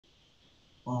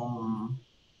Um,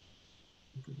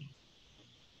 okay.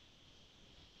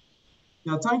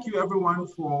 Yeah, thank you everyone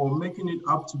for making it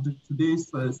up to today's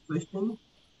session.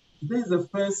 Today is the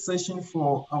first session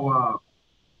for our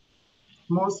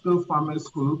small scale farmers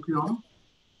colloquium,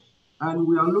 and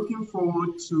we are looking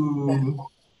forward to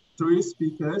three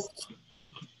speakers.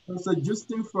 Professor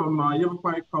Justin from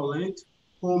Yavapai College,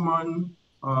 Coleman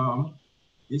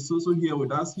is also here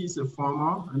with us. He's a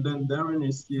farmer, and then Darren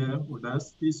is here with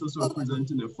us. He's also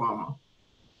representing a farmer.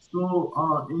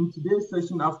 So in today's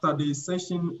session, after the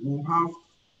session,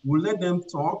 we'll let them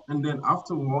talk, and then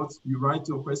afterwards, you write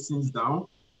your questions down,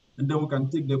 and then we can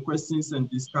take the questions and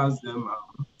discuss them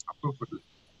appropriately.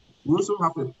 We also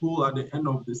have a poll at the end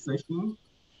of the session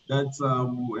that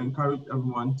will encourage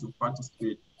everyone to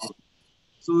participate.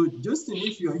 So Justin,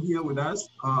 if you're here with us,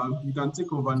 you can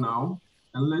take over now,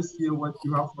 and let's hear what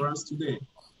you have for us today.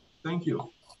 Thank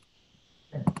you.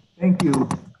 Thank you,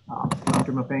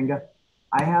 Dr. Mapanga.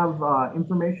 I have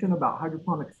information about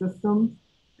hydroponic systems.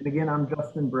 And again, I'm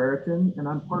Justin Brereton, and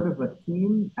I'm part of a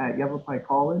team at Yavapai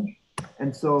College.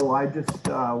 And so I just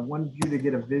wanted you to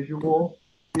get a visual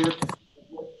here.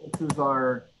 This is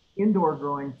our indoor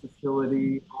growing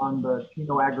facility on the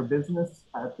Chino Agribusiness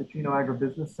at the Chino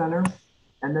Agribusiness Center.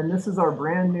 And then this is our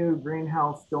brand new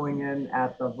greenhouse going in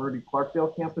at the Verde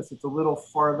Clarkdale campus. It's a little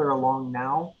farther along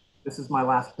now. This is my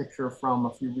last picture from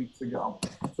a few weeks ago.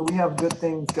 So we have good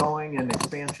things going and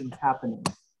expansions happening.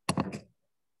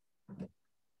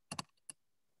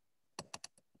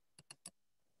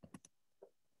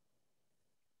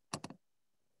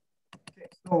 Okay,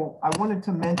 so I wanted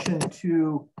to mention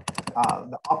too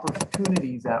the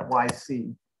opportunities at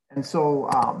YC. And so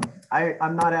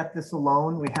I'm not at this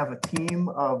alone. We have a team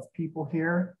of people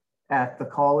here at the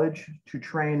college to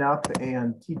train up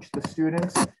and teach the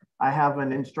students. I have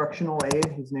an instructional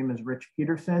aide. His name is Rich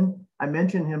Peterson. I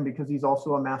mention him because he's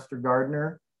also a master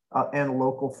gardener and a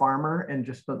local farmer and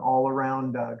just an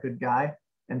all-around good guy.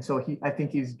 And so I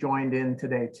think he's joined in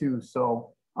today too.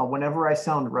 So whenever I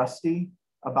sound rusty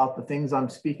about the things I'm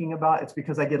speaking about, it's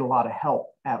because I get a lot of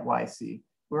help at YC.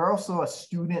 We're also a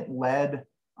student-led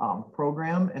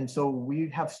program. And so we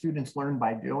have students learn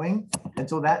by doing. And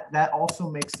so that also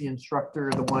makes the instructor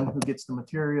the one who gets the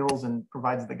materials and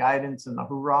provides the guidance and the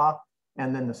hoorah.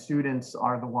 And then the students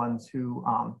are the ones who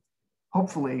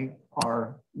hopefully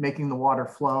are making the water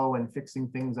flow and fixing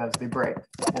things as they break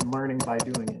and learning by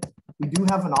doing it. We do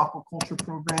have an aquaculture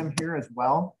program here as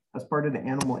well as part of the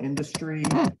animal industry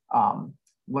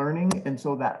learning. And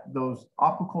so that those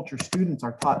aquaculture students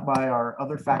are taught by our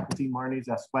other faculty, Marnie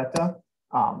Zasweta,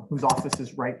 whose office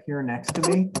is right here next to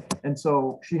me. And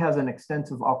so she has an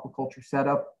extensive aquaculture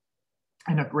setup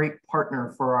and a great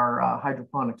partner for our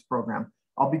hydroponics program.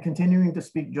 I'll be continuing to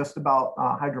speak just about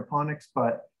hydroponics,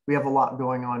 but we have a lot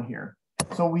going on here.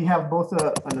 So we have both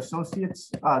an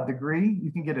associate's degree.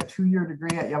 You can get a 2-year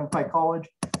degree at Yavapai College,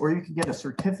 or you can get a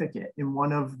certificate in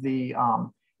one of the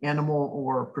animal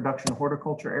or production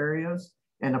horticulture areas.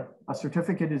 And a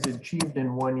certificate is achieved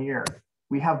in 1 year.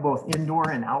 We have both indoor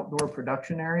and outdoor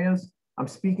production areas. I'm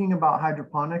speaking about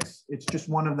hydroponics. It's just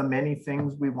one of the many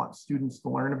things we want students to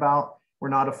learn about. We're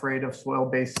not afraid of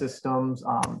soil-based systems.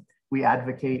 We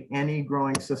advocate any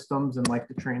growing systems and like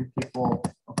to train people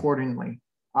accordingly.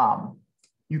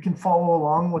 You can follow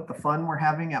along with the fun we're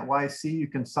having at YC. You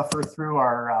can suffer through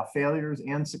our failures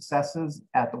and successes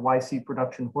at the YC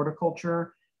Production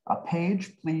Horticulture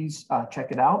page. Please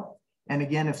check it out. And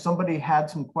again, if somebody had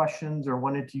some questions or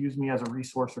wanted to use me as a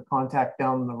resource or contact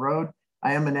down the road,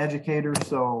 I am an educator,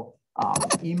 so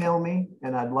email me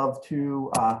and I'd love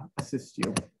to assist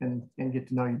you and get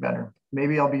to know you better.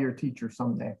 Maybe I'll be your teacher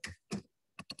someday.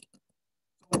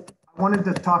 So I wanted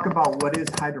to talk about what is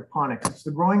hydroponics. It's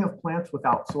the growing of plants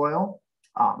without soil.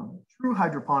 True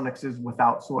hydroponics is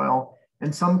without soil.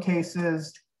 In some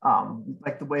cases,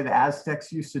 like the way the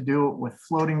Aztecs used to do it with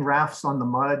floating rafts on the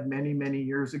mud many, many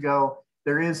years ago.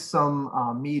 There is some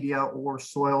media or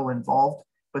soil involved,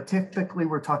 but typically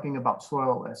we're talking about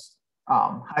soilless.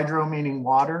 Hydro meaning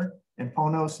water and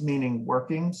ponos meaning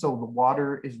working. So the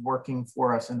water is working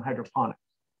for us in hydroponics.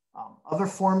 Other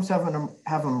forms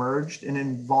have emerged and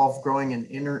involve growing in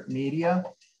inert media.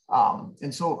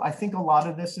 And so I think a lot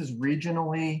of this is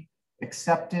regionally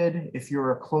accepted. If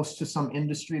you're close to some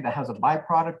industry that has a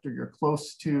byproduct, or you're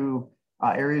close to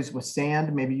areas with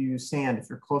sand, maybe you use sand. If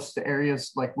you're close to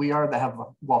areas like we are that have a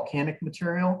volcanic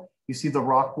material, you see the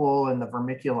rock wool and the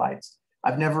vermiculites.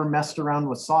 I've never messed around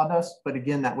with sawdust, but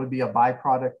again, that would be a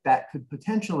byproduct that could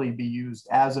potentially be used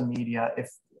as a media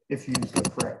if used the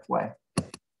correct way.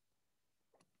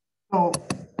 So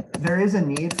there is a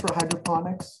need for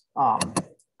hydroponics.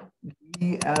 We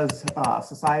We as a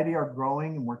society are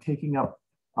growing and we're taking up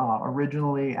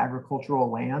originally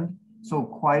agricultural land. So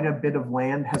quite a bit of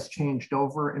land has changed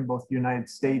over in both the United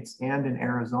States and in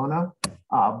Arizona.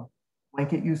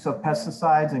 Blanket use of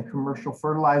pesticides and commercial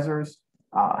fertilizers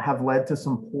have led to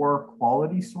some poor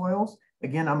quality soils.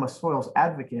 Again, I'm a soils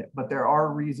advocate, but there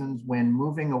are reasons when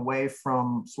moving away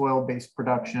from soil-based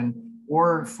production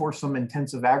or for some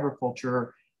intensive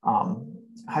agriculture,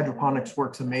 hydroponics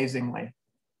works amazingly.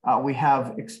 We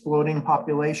have exploding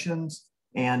populations,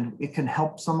 and it can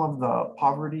help some of the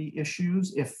poverty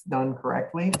issues if done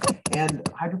correctly. And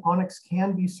hydroponics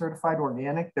can be certified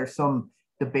organic. There's some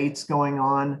debates going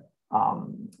on.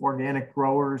 Organic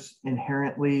growers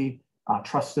inherently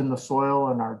trust in the soil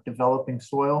and are developing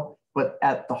soil. But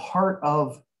at the heart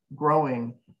of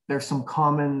growing, there's some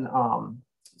common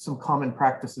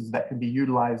practices that can be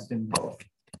utilized in both.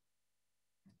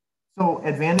 So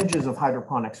advantages of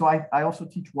hydroponics. So I also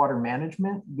teach water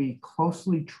management. We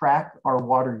closely track our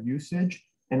water usage,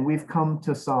 and we've come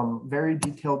to some very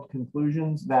detailed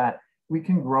conclusions that we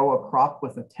can grow a crop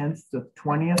with 1/10 to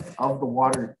 20th of the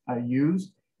water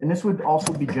used. And this would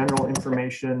also be general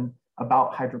information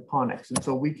about hydroponics. And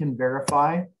so we can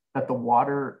verify that the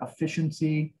water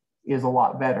efficiency is a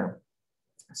lot better.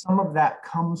 Some of that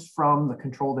comes from the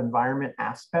controlled environment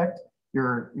aspect.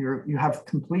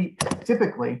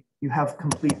 Typically you have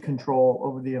complete control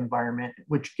over the environment,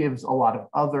 which gives a lot of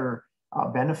other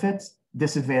benefits.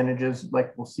 Disadvantages,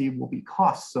 like we'll see, will be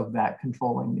costs of that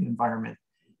controlling the environment.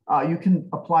 You can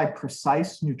apply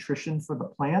precise nutrition for the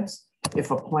plants.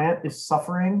 If a plant is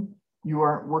suffering, you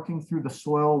aren't working through the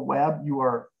soil web, you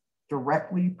are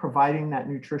directly providing that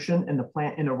nutrition in the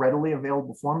plant in a readily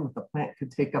available form that the plant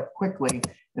could take up quickly.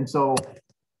 And so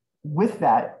with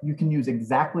that, you can use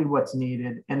exactly what's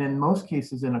needed. And in most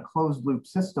cases, in a closed loop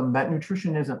system, that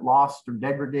nutrition isn't lost or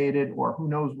degraded or who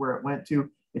knows where it went to.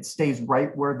 It stays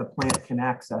right where the plant can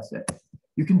access it.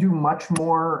 You can do much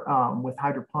more with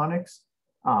hydroponics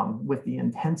with the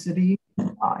intensity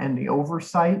and the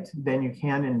oversight than you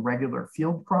can in regular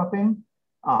field cropping.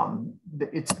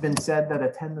 It's been said that a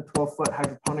 10 to 12 foot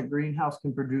hydroponic greenhouse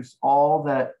can produce all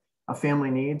that a family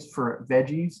needs for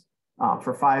veggies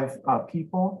for 5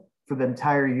 people for the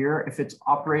entire year. If it's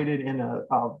operated in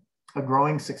a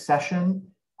growing succession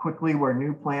quickly where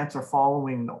new plants are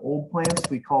following the old plants,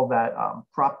 we call that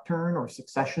crop turn or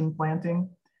succession planting.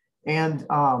 And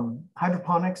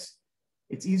hydroponics,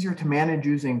 it's easier to manage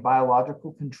using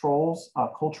biological controls,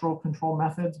 cultural control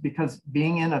methods, because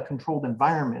being in a controlled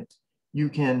environment, you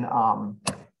can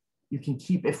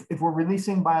keep, if we're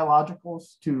releasing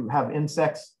biologicals to have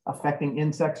insects affecting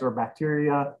insects or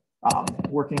bacteria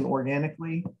working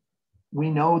organically, we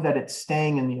know that it's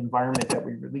staying in the environment that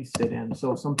we released it in.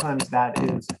 So sometimes that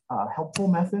is a helpful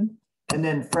method. And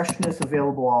then freshness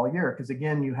available all year, because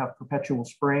again, you have perpetual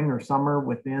spring or summer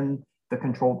within the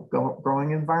controlled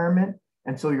growing environment.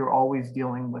 And so you're always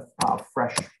dealing with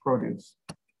fresh produce.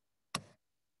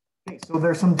 Okay, so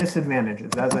there's some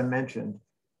disadvantages, as I mentioned.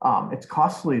 It's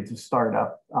costly to start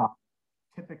up,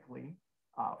 typically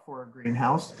for a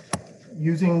greenhouse.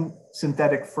 Using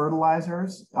synthetic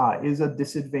fertilizers is a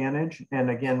disadvantage. And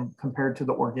again, compared to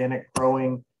the organic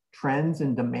growing trends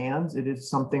and demands, it is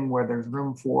something where there's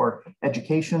room for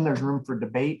education, there's room for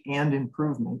debate and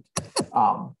improvement.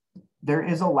 There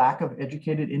is a lack of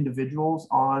educated individuals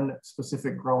on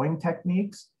specific growing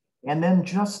techniques. And then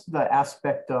just the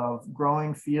aspect of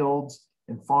growing fields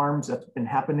and farms that's been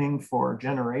happening for a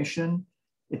generation.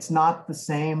 It's not the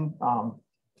same.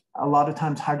 A lot of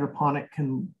times hydroponic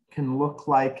can look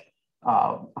like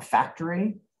a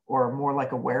factory or more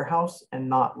like a warehouse and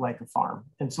not like a farm.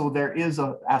 And so there is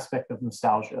an aspect of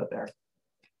nostalgia there.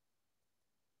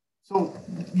 So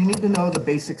you need to know the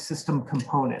basic system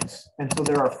components. And so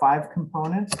there are 5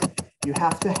 components. You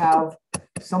have to have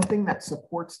something that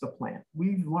supports the plant.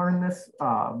 We've learned this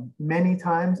many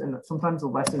times, and sometimes the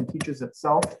lesson teaches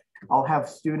itself. I'll have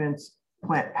students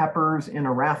plant peppers in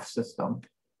a raft system.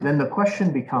 Then the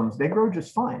question becomes, they grow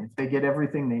just fine if they get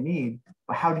everything they need,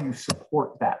 but how do you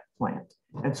support that plant?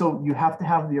 And so you have to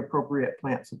have the appropriate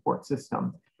plant support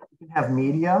system. You can have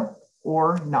media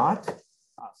or not.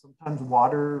 Sometimes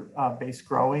water-based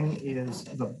growing is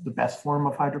the best form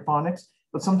of hydroponics,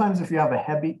 but sometimes if you have a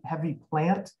heavy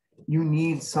plant, you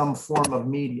need some form of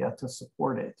media to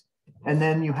support it. And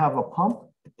then you have a pump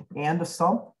and a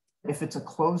sump. If it's a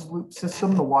closed loop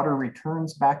system, the water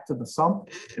returns back to the sump.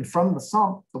 And from the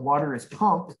sump, the water is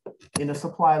pumped in a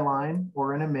supply line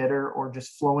or an emitter or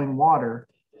just flowing water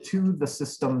to the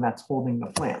system that's holding the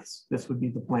plants. This would be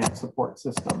the plant support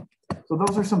system. So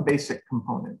those are some basic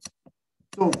components.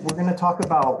 So we're going to talk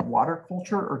about water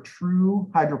culture or true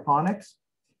hydroponics,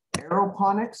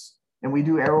 aeroponics, and we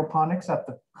do aeroponics at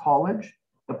the college.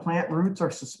 The plant roots are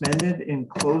suspended in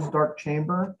closed dark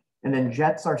chamber, and then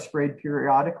jets are sprayed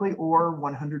periodically or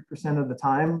 100% of the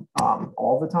time,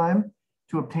 all the time,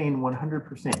 to obtain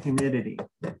 100% humidity.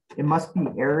 It must be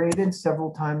aerated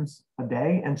several times a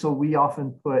day, and so we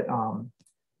often put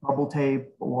bubble tape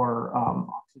or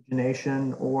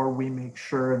oxygenation, or we make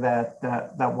sure that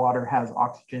water has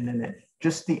oxygen in it.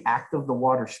 Just the act of the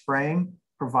water spraying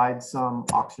provides some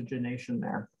oxygenation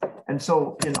there. And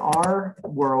so in our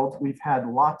world, we've had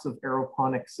lots of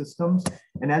aeroponic systems.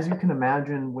 And as you can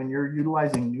imagine, when you're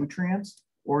utilizing nutrients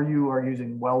or you are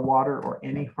using well water or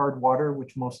any hard water,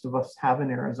 which most of us have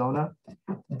in Arizona,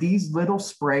 these little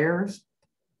sprayers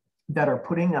that are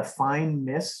putting a fine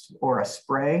mist or a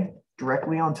spray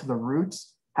directly onto the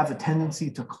roots have a tendency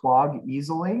to clog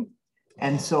easily.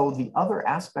 And so the other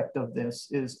aspect of this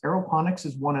is aeroponics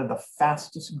is one of the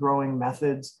fastest growing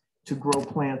methods to grow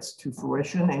plants to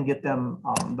fruition and get them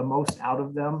the most out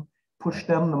of them, push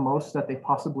them the most that they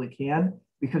possibly can,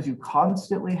 because you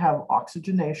constantly have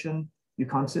oxygenation, you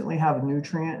constantly have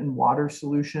nutrient and water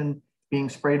solution being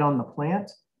sprayed on the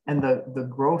plant, and the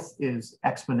growth is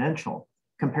exponential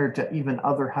compared to even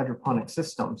other hydroponic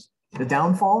systems. The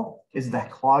downfall is that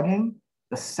clogging.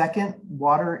 The second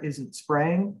water isn't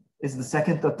spraying is the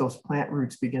second that those plant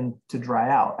roots begin to dry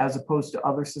out, as opposed to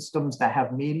other systems that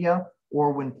have media,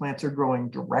 or when plants are growing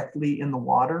directly in the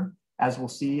water, as we'll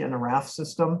see in a raft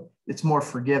system, it's more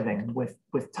forgiving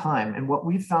with time. And what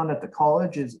we've found at the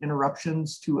college is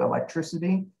interruptions to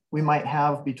electricity. We might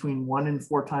have between 1 and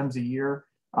 4 times a year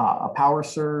a power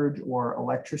surge or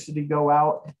electricity go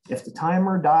out. If the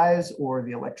timer dies or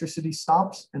the electricity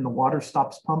stops and the water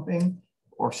stops pumping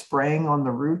or spraying on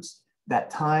the roots, that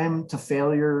time to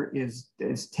failure is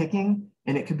ticking,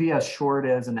 and it could be as short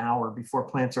as an hour before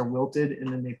plants are wilted,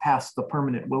 and then they pass the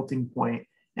permanent wilting point,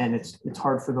 and it's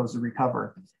hard for those to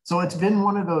recover. So it's been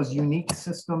one of those unique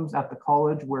systems at the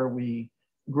college where we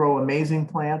grow amazing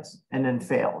plants and then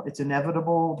fail. It's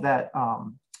inevitable that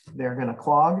they're going to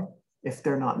clog if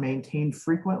they're not maintained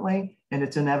frequently, and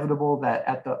it's inevitable that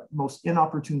at the most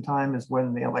inopportune time is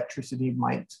when the electricity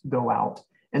might go out.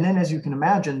 And then, as you can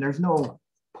imagine, there's no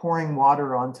pouring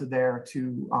water onto there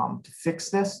to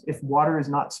fix this. If water is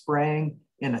not spraying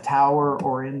in a tower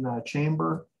or in the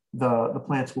chamber, the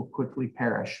plants will quickly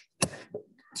perish.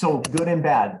 So good and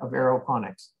bad of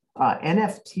aeroponics.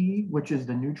 NFT, which is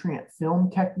the nutrient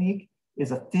film technique,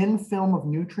 is a thin film of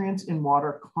nutrients in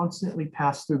water constantly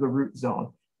passed through the root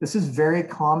zone. This is very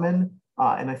common,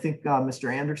 and I think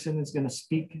Mr. Anderson is going to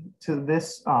speak to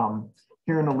this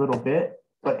here in a little bit.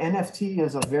 But NFT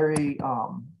is a very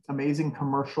amazing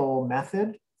commercial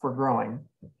method for growing.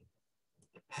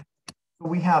 So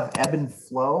we have ebb and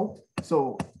flow.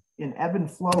 So in ebb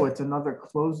and flow, it's another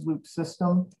closed loop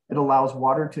system. It allows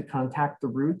water to contact the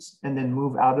roots and then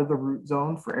move out of the root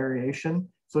zone for aeration.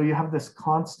 So you have this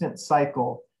constant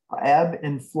cycle, ebb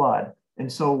and flood.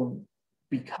 And so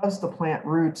because the plant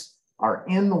roots are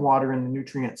in the water in the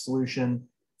nutrient solution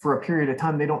for a period of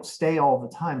time, they don't stay all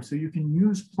the time. So you can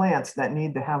use plants that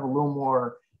need to have a little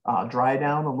more dry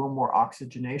down, a little more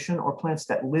oxygenation, or plants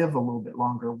that live a little bit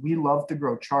longer. We love to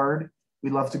grow chard. We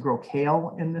love to grow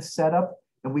kale in this setup,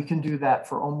 and we can do that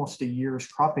for almost a year's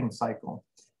cropping cycle.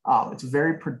 It's a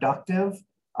very productive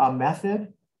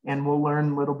method, and we'll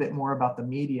learn a little bit more about the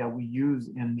media we use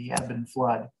in the ebb and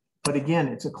flood. But again,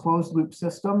 it's a closed loop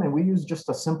system, and we use just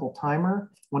a simple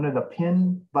timer, one of the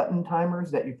pin button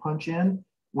timers that you punch in.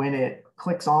 When it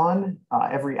clicks on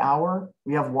every hour,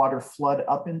 we have water flood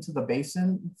up into the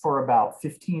basin for about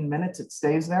 15 minutes. It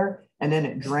stays there, and then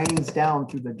it drains down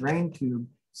through the drain tube,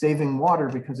 saving water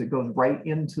because it goes right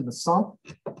into the sump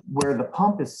where the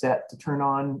pump is set to turn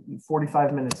on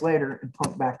 45 minutes later and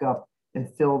pump back up and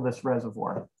fill this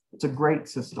reservoir. It's a great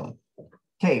system.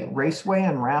 Okay, raceway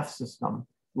and raft system.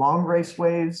 Long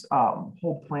raceways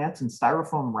hold plants in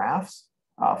styrofoam rafts.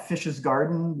 Fish's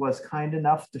Garden was kind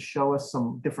enough to show us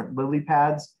some different lily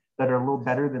pads that are a little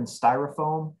better than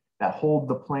styrofoam, that hold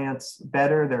the plants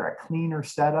better. They're a cleaner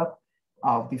setup.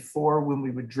 Before, when we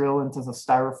would drill into the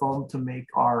styrofoam to make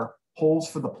our holes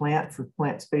for the plant, for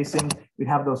plant spacing, we'd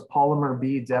have those polymer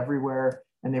beads everywhere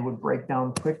and they would break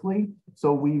down quickly.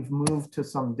 So we've moved to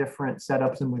some different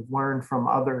setups, and we've learned from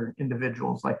other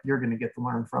individuals like you're going to get to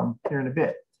learn from here in a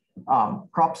bit.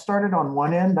 Crop started on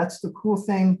one end. That's the cool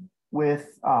thing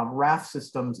with raft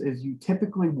systems, is you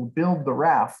typically will build the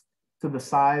raft to the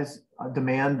size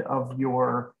demand of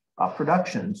your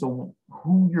production. So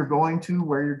who you're going to,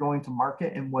 where you're going to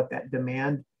market, and what that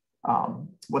demand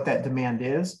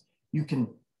is. You can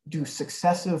do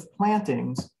successive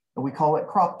plantings, and we call it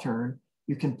crop turn.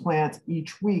 You can plant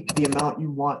each week the amount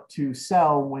you want to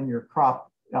sell when your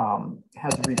crop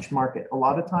has reached market. A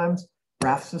lot of times,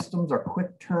 raft systems are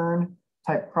quick turn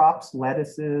type crops,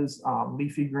 lettuces,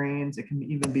 leafy greens. It can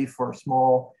even be for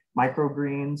small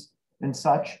microgreens and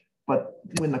such. But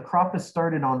when the crop is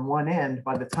started on one end,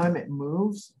 by the time it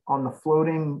moves on the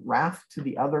floating raft to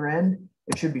the other end,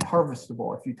 it should be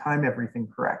harvestable if you time everything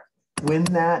correct. When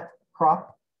that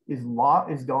crop is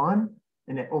gone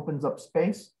and it opens up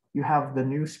space, you have the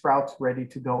new sprouts ready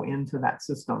to go into that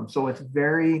system. So it's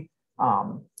very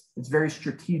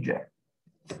strategic.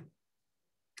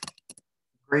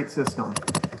 Great system.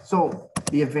 So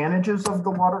the advantages of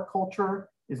the water culture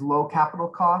is low capital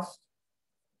cost.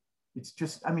 It's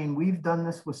just, I mean, we've done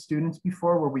this with students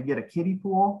before where we get a kiddie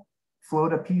pool,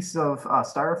 float a piece of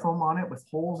styrofoam on it with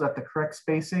holes at the correct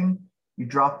spacing. You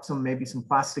drop maybe some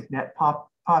plastic net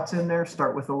pots in there,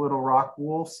 start with a little rock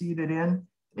wool, seed it in,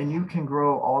 and you can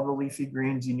grow all the leafy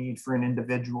greens you need for an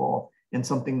individual in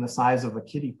something the size of a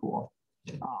kiddie pool.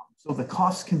 So the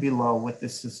costs can be low with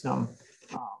this system.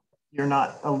 You're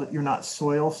not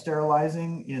soil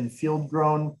sterilizing in field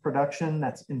grown production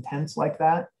that's intense like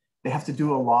that. They have to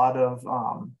do a lot of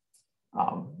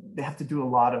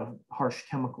harsh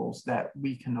chemicals that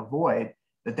we can avoid.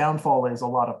 The downfall is a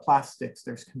lot of plastics.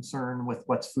 There's concern with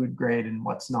what's food grade and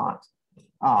what's not.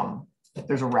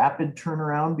 There's a rapid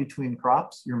turnaround between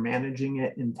crops. You're managing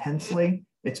it intensely.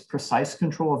 It's precise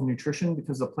control of nutrition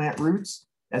because the plant roots,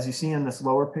 as you see in this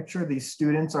lower picture, these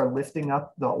students are lifting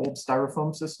up the old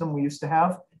styrofoam system we used to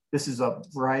have. This is a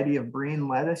variety of green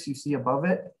lettuce you see above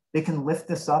it. They can lift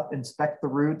this up, inspect the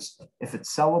roots. If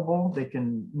it's sellable, they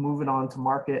can move it on to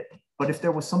market. But if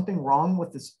there was something wrong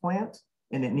with this plant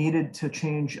and it needed to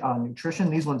change nutrition,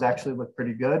 these ones actually look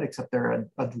pretty good, except they're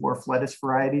a dwarf lettuce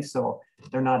variety, so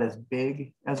they're not as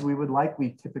big as we would like.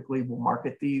 We typically will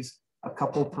market these a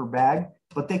couple per bag,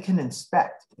 but they can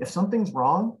inspect. If something's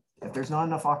wrong, if there's not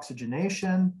enough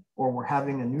oxygenation or we're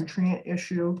having a nutrient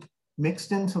issue,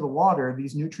 mixed into the water,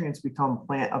 these nutrients become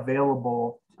plant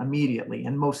available immediately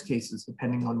in most cases,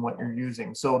 depending on what you're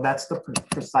using. So that's the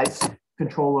precise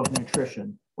control of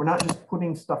nutrition. We're not just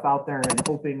putting stuff out there and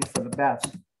hoping for the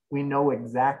best. We know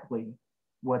exactly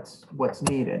what's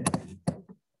needed.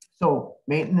 So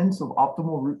maintenance of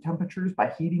optimal root temperatures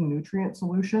by heating nutrient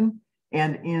solution.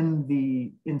 And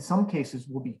in some cases,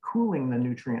 we'll be cooling the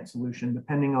nutrient solution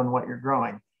depending on what you're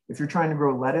growing. If you're trying to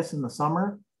grow lettuce in the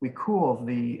summer, we cool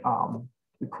the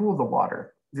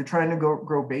water. If you're trying to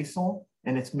grow basil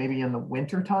and it's maybe in the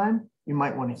winter time, you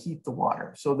might want to heat the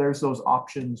water. So there's those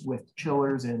options with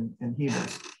chillers and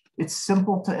heaters. It's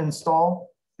simple to install.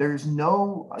 There's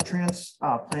no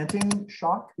transplanting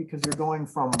shock because you're going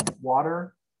from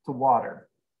water to water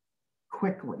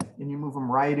quickly and you move them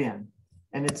right in.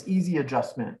 And it's easy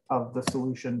adjustment of the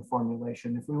solution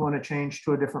formulation. If we want to change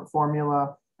to a different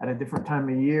formula at a different time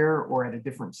of year or at a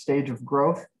different stage of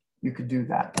growth, you could do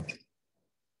that.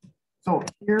 So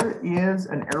here is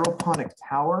an aeroponic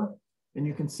tower. And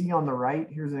you can see on the right,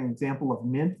 here's an example of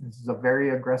mint. This is a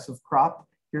very aggressive crop.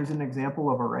 Here's an example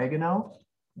of oregano.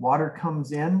 Water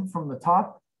comes in from the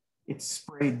top. It's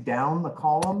sprayed down the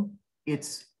column.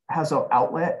 It has an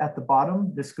outlet at the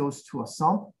bottom. This goes to a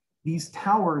sump. These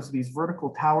towers, these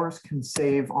vertical towers can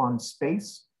save on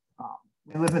space.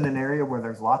 We live in an area where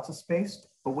there's lots of space,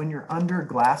 but when you're under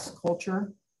glass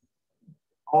culture,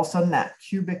 all of a sudden that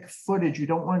cubic footage, you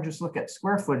don't want to just look at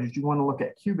square footage, you want to look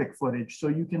at cubic footage so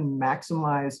you can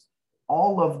maximize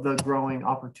all of the growing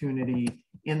opportunity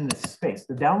in this space.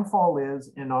 The downfall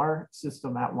is in our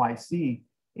system at YC,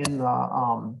 in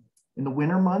the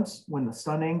winter months, when the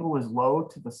sun angle is low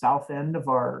to the south end of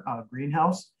our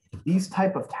greenhouse, these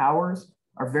type of towers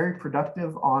are very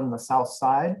productive on the south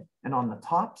side and on the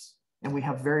tops, and we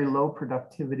have very low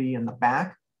productivity in the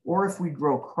back. Or if we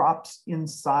grow crops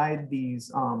inside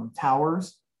these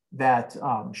towers that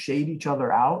shade each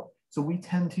other out. So we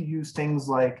tend to use things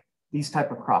like these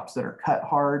type of crops that are cut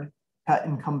hard, cut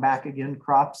and come back again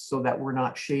crops so that we're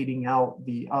not shading out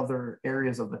the other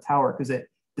areas of the tower because it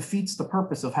defeats the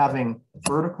purpose of having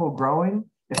vertical growing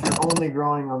if you're only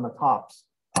growing on the tops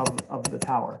of the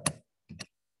tower.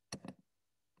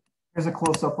 Here's a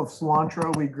close-up of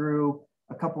cilantro we grew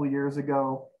a couple of years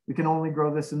ago. We can only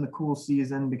grow this in the cool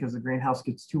season because the greenhouse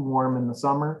gets too warm in the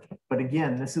summer. But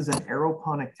again, this is an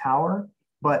aeroponic tower,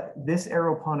 but this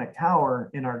aeroponic tower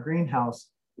in our greenhouse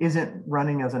isn't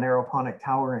running as an aeroponic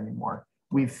tower anymore.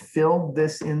 We've filled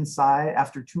this inside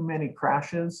after too many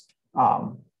crashes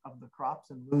of the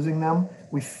crops and losing them.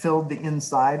 We filled the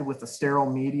inside with a sterile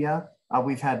media.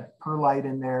 We've had perlite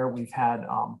in there. We've had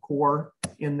core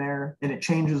in there, and it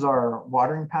changes our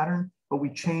watering pattern, but we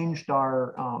changed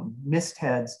our mist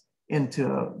heads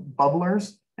into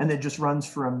bubblers, and it just runs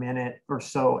for a minute or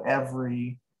so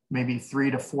every maybe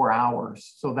 3 to 4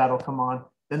 hours. So that'll come on.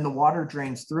 Then the water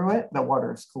drains through it, that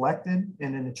water is collected,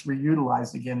 and then it's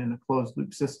reutilized again in a closed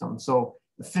loop system. So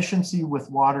efficiency with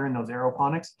water in those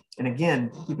aeroponics. And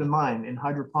again, keep in mind, in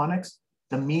hydroponics,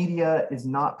 the media is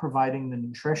not providing the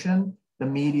nutrition. The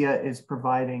media is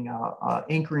providing an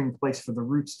anchoring place for the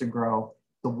roots to grow.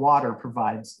 The water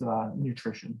provides the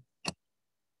nutrition.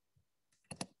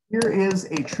 Here is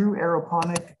a true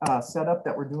aeroponic setup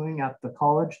that we're doing at the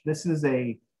college. This is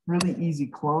a really easy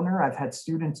cloner. I've had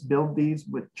students build these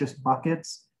with just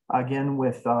buckets, again,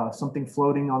 with something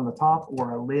floating on the top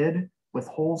or a lid with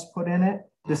holes put in it.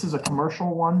 This is a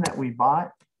commercial one that we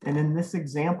bought. And in this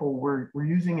example, we're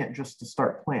using it just to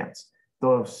start plants.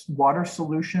 The water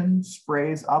solution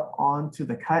sprays up onto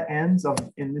the cut ends of,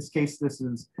 in this case, this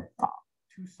is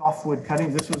 2 softwood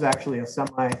cuttings. This was actually a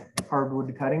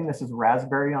semi-hardwood cutting. This is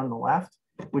raspberry on the left,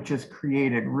 which has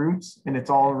created roots, and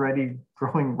it's already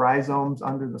growing rhizomes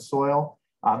under the soil.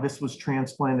 This was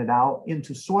transplanted out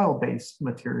into soil-based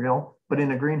material, but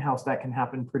in a greenhouse that can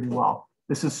happen pretty well.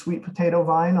 This is sweet potato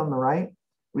vine on the right.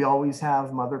 We always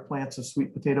have mother plants of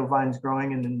sweet potato vines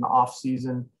growing, and in the off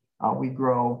season, we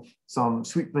grow some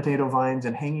sweet potato vines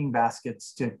and hanging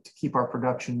baskets to keep our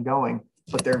production going.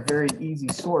 But they're a very easy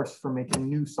source for making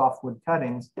new softwood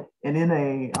cuttings. And in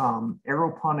a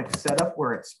aeroponic setup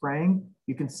where it's spraying,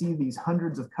 you can see these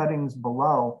hundreds of cuttings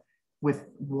below. With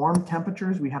warm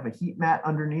temperatures, we have a heat mat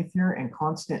underneath here and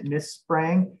constant mist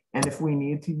spraying. And if we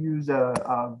need to use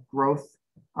a growth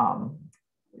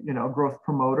growth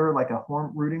promoter like a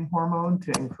rooting hormone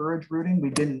to encourage rooting. We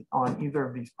didn't on either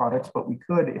of these products, but we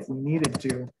could if we needed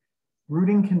to.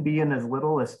 Rooting can be in as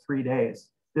little as 3 days.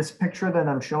 This picture that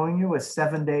I'm showing you is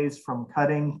 7 days from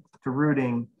cutting to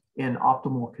rooting in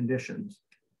optimal conditions.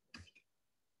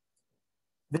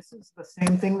 This is the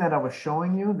same thing that I was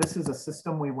showing you. This is a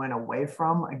system we went away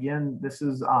from. Again, this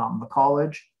is the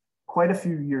college quite a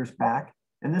few years back.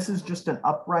 And this is just an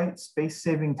upright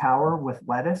space-saving tower with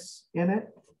lettuce in it.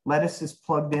 Lettuce is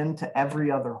plugged into every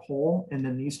other hole, and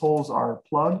then these holes are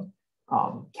plugged,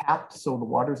 capped, so the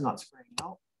water's not spraying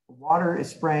out. The water is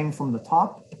spraying from the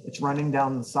top. It's running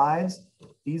down the sides.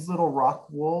 These little rock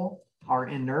wool are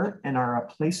inert and are a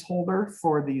placeholder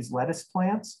for these lettuce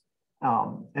plants.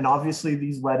 And obviously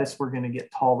these lettuce were going to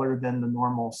get taller than the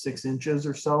normal 6 inches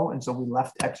or so. And so we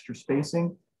left extra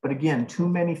spacing. But again, too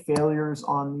many failures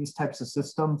on these types of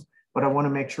systems. But I want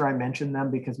to make sure I mention them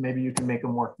because maybe you can make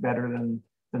them work better than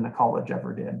the college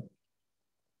ever did.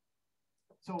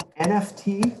 So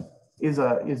NFT is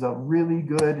a really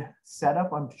good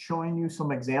setup. I'm showing you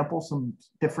some examples, some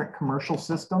different commercial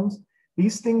systems.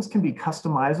 These things can be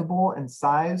customizable and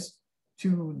sized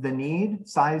to the need,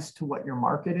 sized to what your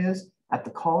market is. At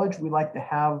the college, we like to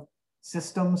have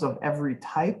systems of every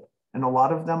type, and a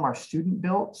lot of them are student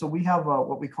built. So we have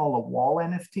what we call a wall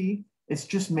NFT. It's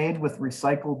just made with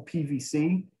recycled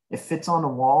PVC. It fits on a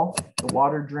wall, the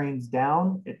water drains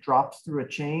down, it drops through a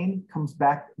chain, comes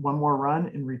back one more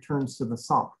run and returns to the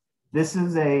sump. This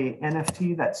is a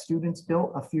NFT that students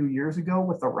built a few years ago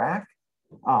with a rack.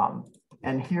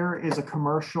 And here is a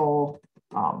commercial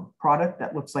product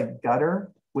that looks like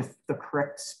gutter with the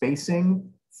correct spacing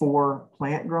for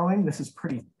plant growing. This is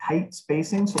pretty tight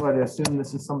spacing, so I'd assume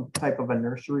this is some type of a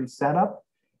nursery setup.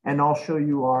 And I'll show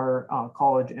you our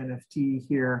college NFT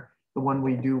here, the one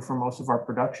we do for most of our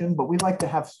production. But we like to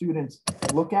have students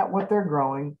look at what they're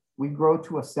growing. We grow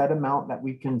to a set amount that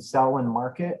we can sell and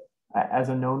market as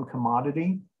a known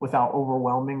commodity without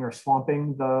overwhelming or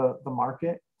swamping the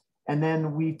market. And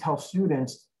then we tell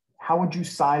students, how would you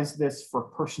size this for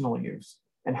personal use?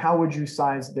 And how would you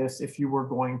size this if you were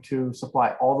going to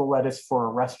supply all the lettuce for a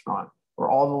restaurant, or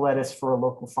all the lettuce for a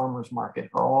local farmer's market,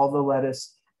 or all the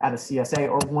lettuce at a CSA,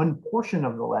 or one portion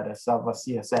of the lettuce of a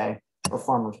CSA or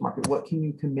farmer's market? What can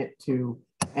you commit to?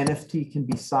 NFT can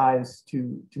be sized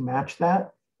to match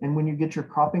that. And when you get your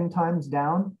cropping times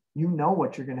down, you know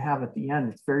what you're going to have at the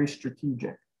end. It's very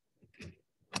strategic.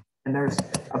 And there's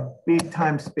a big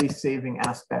time space saving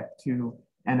aspect to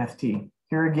NFT.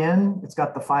 Here again, it's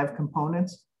got the 5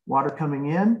 components, water coming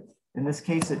in. In this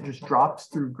case, it just drops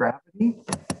through gravity,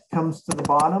 comes to the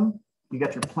bottom. You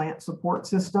got your plant support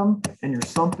system, and your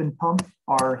sump and pump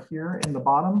are here in the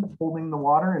bottom, holding the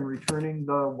water and returning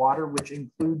the water, which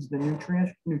includes the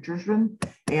nutrition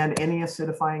and any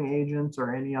acidifying agents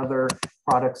or any other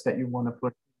products that you want to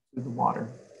put into the water.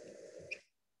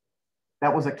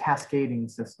 That was a cascading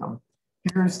system.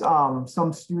 Here's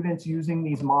some students using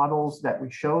these models that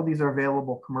we show. These are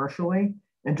available commercially.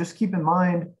 And just keep in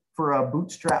mind, for a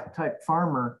bootstrap type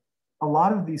farmer, a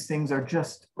lot of these things are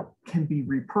just, can be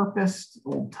repurposed,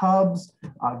 old tubs,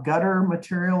 gutter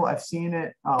material. I've seen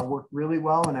it work really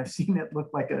well, and I've seen it look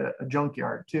like a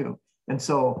junkyard too. And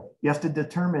so you have to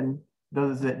determine,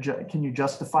 can you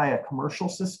justify a commercial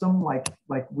system like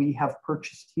we have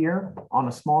purchased here on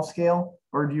a small scale,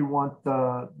 or do you want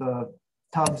the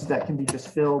tubs that can be just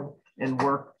filled and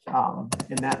work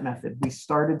in that method? We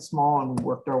started small and we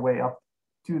worked our way up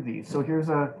to these. So here's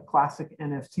a classic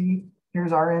NFT.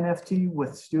 Here's our NFT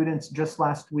with students just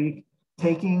last week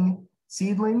taking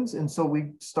seedlings. And so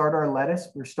we start our lettuce.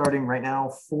 We're starting right now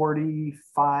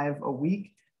 45 a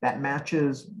week. That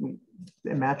matches,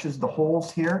 it matches the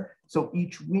holes here. So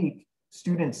each week,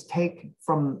 students take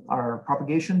from our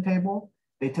propagation table,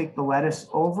 they take the lettuce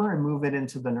over and move it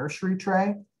into the nursery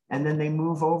tray. And then they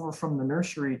move over from the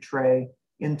nursery tray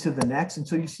into the next. And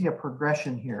so you see a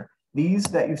progression here. These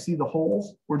that you see the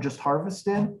holes were just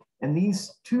harvested, and these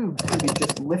tubes can be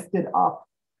just lifted up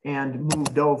and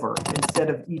moved over instead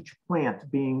of each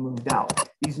plant being moved out.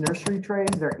 These nursery trays,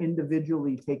 they're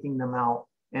individually taking them out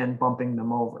and bumping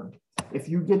them over. If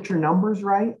you get your numbers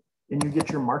right and you get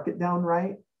your market down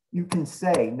right, you can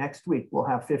say next week we'll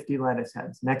have 50 lettuce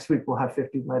heads. Next week we'll have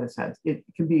 50 lettuce heads. It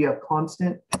can be a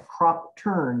constant crop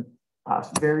turn,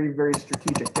 very, very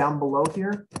strategic. Down below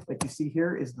here, like you see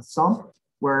here, is the sump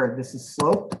where this is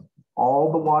sloped.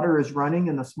 All the water is running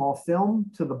in a small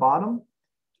film to the bottom.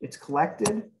 It's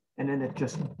collected, and then it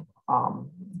just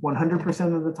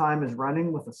 100% of the time is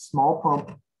running with a small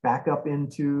pump back up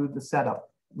into the setup.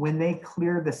 When they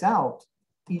clear this out,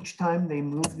 each time they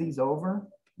move these over,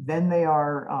 then they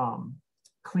are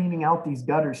cleaning out these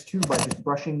gutters too by just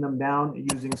brushing them down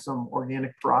using some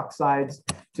organic peroxides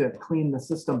to clean the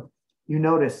system. You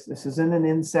notice this isn't an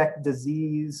insect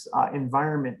disease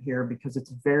environment here because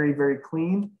it's very, very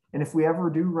clean. And if we ever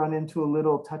do run into a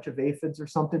little touch of aphids or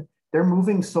something, they're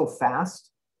moving so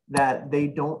fast that they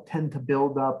don't tend to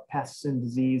build up pests and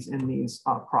disease in these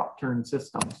crop turn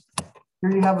systems.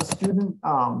 Here you have a student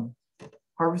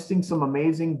harvesting some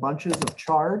amazing bunches of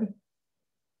chard.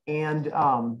 And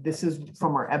this is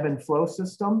from our ebb and flow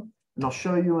system. And I'll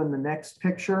show you in the next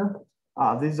picture.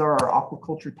 These are our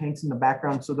aquaculture tanks in the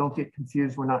background, so don't get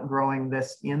confused. We're not growing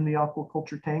this in the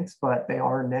aquaculture tanks, but they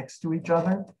are next to each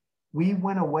other. We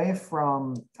went away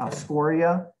from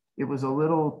scoria. It was a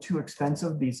little too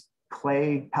expensive, these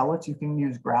clay pellets. You can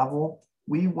use gravel.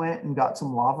 We went and got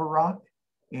some lava rock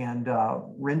and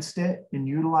rinsed it and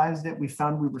utilized it. We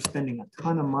found we were spending a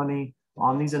ton of money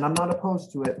on these, and I'm not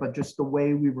opposed to it, but just the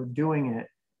way we were doing it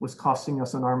was costing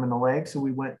us an arm and a leg. So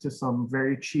we went to some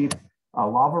very cheap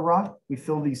lava rock. We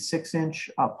fill these 6-inch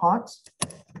pots.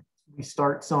 We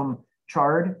start some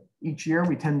chard each year.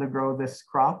 We tend to grow this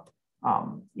crop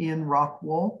in rock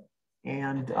wool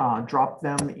and drop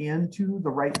them into the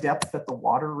right depth that the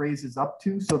water raises up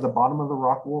to. So the bottom of the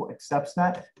rock wool accepts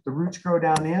that. The roots grow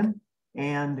down in,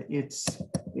 and it's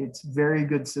very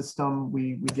good system.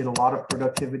 We get a lot of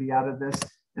productivity out of this.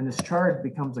 And this chard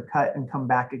becomes a cut and come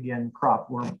back again crop.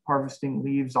 We're harvesting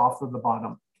leaves off of the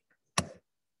bottom.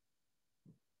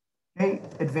 Okay,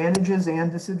 advantages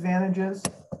and disadvantages.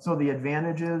 So the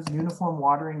advantages: uniform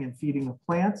watering and feeding of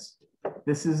plants.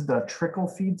 This is the trickle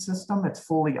feed system. It's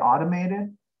fully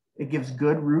automated. It gives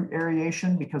good root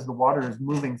aeration because the water is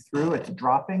moving through. It's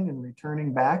dropping and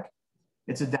returning back.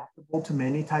 It's adaptable to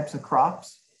many types of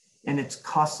crops, and it's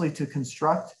costly to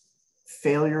construct.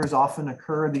 Failures often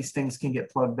occur. These things can get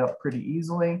plugged up pretty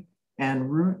easily,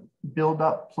 and root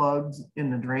buildup plugs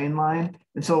in the drain line.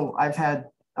 And so I've had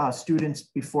students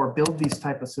before build these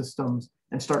type of systems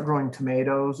and start growing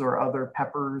tomatoes or other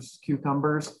peppers,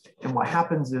 cucumbers. And what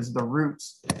happens is the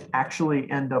roots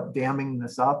actually end up damming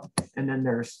this up. And then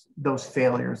there's those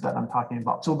failures that I'm talking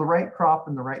about. So the right crop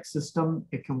and the right system,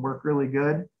 it can work really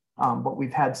good. But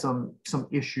we've had some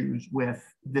issues with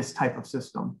this type of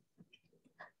system.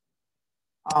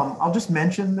 I'll just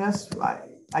mention this.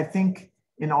 I think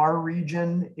in our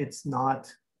region, it's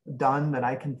not done that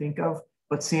I can think of.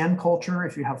 But sand culture,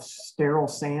 if you have sterile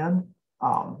sand,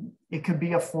 it could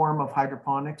be a form of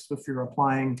hydroponics if you're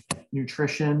applying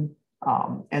nutrition.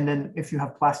 And then if you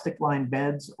have plastic lined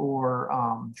beds or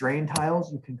drain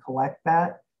tiles, you can collect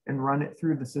that and run it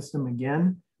through the system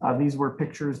again. These were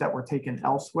pictures that were taken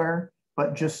elsewhere,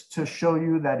 but just to show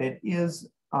you that it is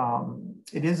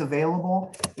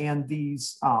available. And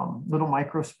these little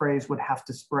micro sprays would have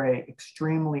to spray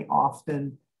extremely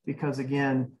often because,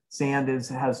 again, sand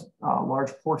has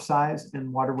large pore size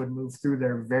and water would move through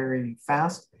there very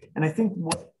fast. And I think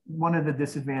one of the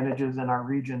disadvantages in our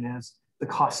region is the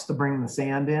cost to bring the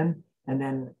sand in And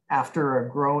then after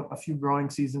a few growing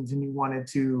seasons and you wanted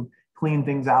to clean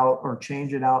things out or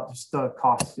change it out, just the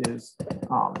cost is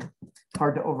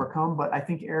hard to overcome. But I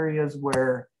think areas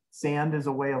where sand is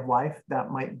a way of life,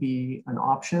 that might be an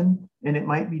option, and it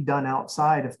might be done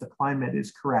outside if the climate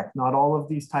is correct. Not all of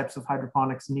these types of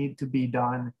hydroponics need to be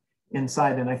done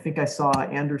inside. And I think I saw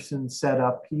Anderson's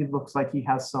setup. He looks like he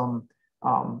has some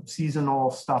seasonal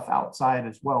stuff outside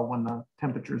as well when the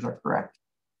temperatures are correct.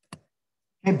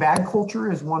 Okay, bag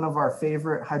culture is one of our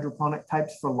favorite hydroponic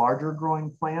types for larger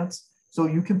growing plants. So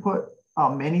you can put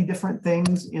many different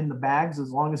things in the bags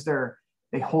as long as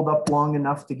they hold up long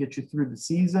enough to get you through the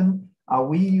season.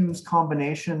 We use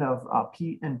combination of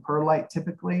peat and perlite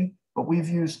typically, but we've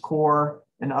used core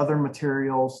and other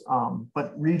materials.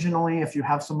 But regionally, if you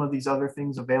have some of these other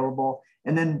things available,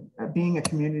 and then being a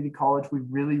community college, we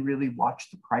really, really watch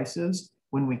the prices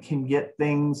when we can get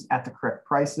things at the correct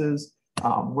prices.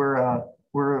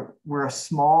 We're a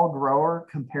small grower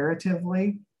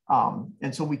comparatively,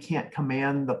 and so we can't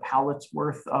command the pallet's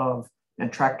worth of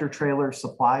and tractor trailer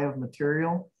supply of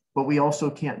material, but we also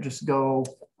can't just go,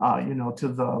 to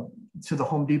the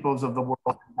Home Depots of the world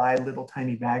and buy little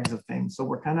tiny bags of things. So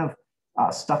we're kind of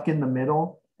stuck in the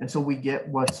middle, and so we get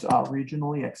what's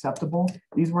regionally acceptable.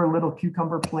 These were little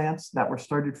cucumber plants that were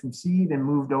started from seed and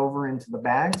moved over into the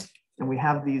bags, and we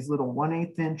have these little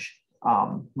 1/8 inch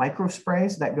micro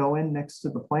sprays that go in next to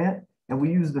the plant, and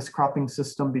we use this cropping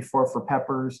system before for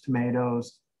peppers,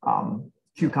 tomatoes,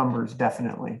 cucumbers,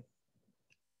 definitely.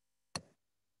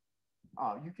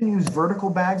 You can use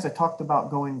vertical bags. I talked about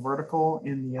going vertical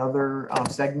in the other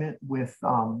segment with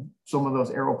some of those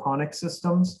aeroponic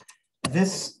systems.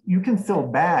 You can fill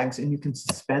bags and you can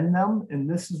suspend them. And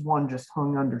this is one just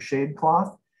hung under shade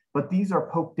cloth, but these are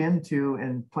poked into,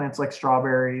 and plants like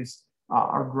strawberries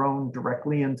are grown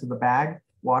directly into the bag.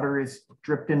 Water is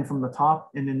dripped in from the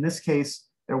top. And in this case,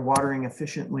 they're watering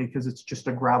efficiently because it's just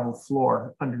a gravel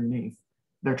floor underneath.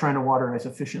 They're trying to water as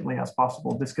efficiently as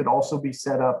possible. This could also be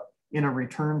set up in a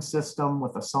return system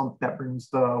with a sump that brings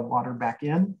the water back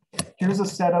in. Here's a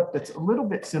setup that's a little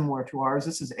bit similar to ours.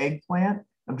 This is eggplant.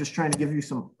 I'm just trying to give you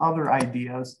some other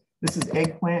ideas. This is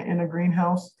eggplant in a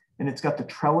greenhouse, and it's got the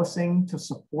trellising to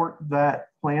support that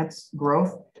plant's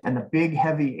growth, and the big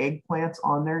heavy eggplants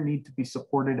on there need to be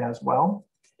supported as well.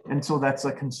 And so that's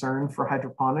a concern for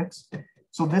hydroponics.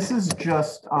 So this is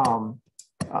just,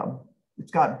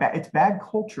 it's bag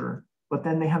culture, but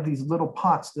then they have these little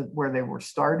pots where they were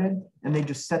started, and they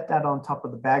just set that on top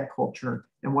of the bag culture.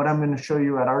 And what I'm going to show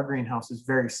you at our greenhouse is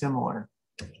very similar.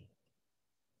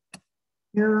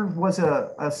 Here was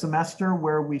a semester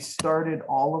where we started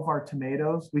all of our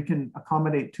tomatoes. We can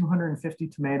accommodate 250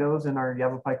 tomatoes in our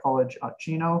Yavapai College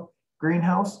Chino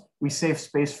greenhouse. We save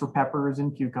space for peppers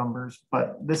and cucumbers,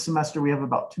 but this semester we have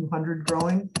about 200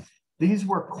 growing. These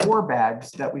were core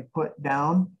bags that we put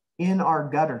down in our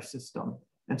gutter system.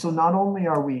 And so not only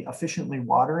are we efficiently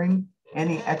watering,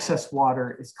 any excess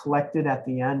water is collected at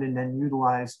the end and then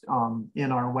utilized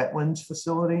in our wetlands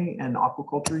facility, and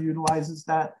aquaculture utilizes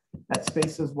that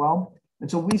space as well.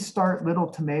 And so we start little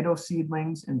tomato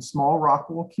seedlings in small rock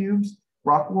wool cubes.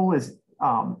 Rock wool is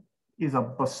a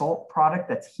basalt product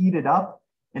that's heated up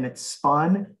and it's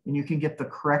spun, and you can get the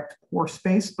correct pore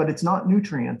space, but it's not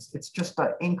nutrients. It's just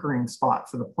an anchoring spot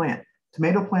for the plant.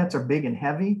 Tomato plants are big and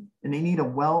heavy, and they need a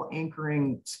well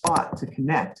anchoring spot to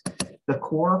connect. The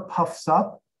core puffs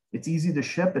up. It's easy to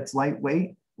ship. It's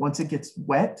lightweight. Once it gets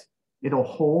wet, it'll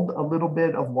hold a little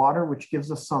bit of water, which gives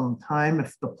us some time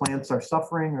if the plants are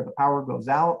suffering or the power goes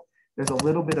out. There's a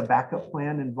little bit of backup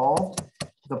plan involved.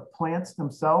 The plants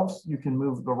themselves, you can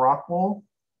move the rock wool.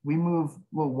 We move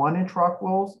little 1-inch rock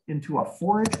wools into a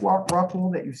 4-inch rock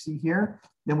wool that you see here.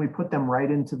 Then we put them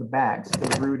right into the bags.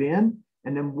 They're root in.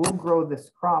 And then we'll grow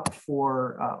this crop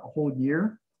for a whole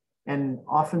year. And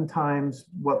oftentimes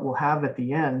what we'll have at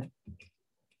the end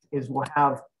is we'll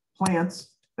have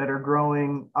plants that are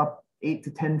growing up 8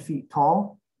 to 10 feet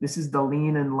tall. This is the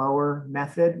lean and lower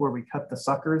method where we cut the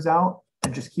suckers out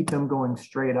and just keep them going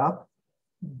straight up.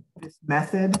 This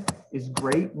method is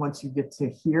great once you get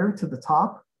to here to the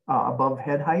top above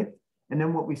head height. And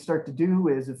then what we start to do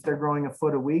is if they're growing a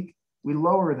foot a week, we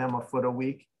lower them a foot a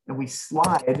week. And we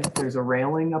slide, there's a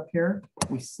railing up here,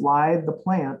 we slide the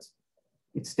plant,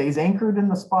 it stays anchored in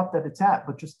the spot that it's at,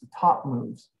 but just the top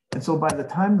moves. And so by the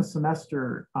time the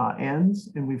semester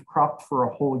ends and we've cropped for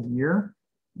a whole year,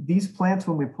 these plants,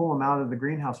 when we pull them out of the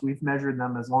greenhouse, we've measured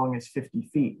them as long as 50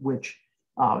 feet, which,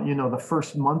 the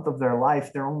first month of their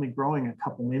life, they're only growing a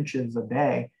couple inches a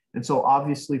day. And so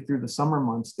obviously through the summer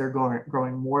months, they're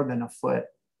growing more than a foot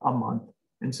a month.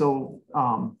 And so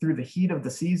through the heat of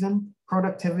the season,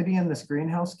 productivity in this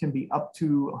greenhouse can be up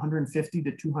to 150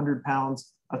 to 200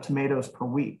 pounds of tomatoes per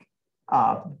week.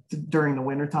 During the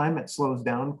wintertime, it slows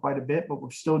down quite a bit, but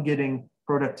we're still getting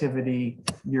productivity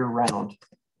year round.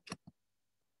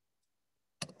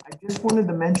 I just wanted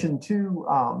to mention too,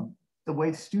 the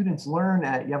way students learn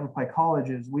at Yavapai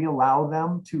College is we allow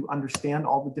them to understand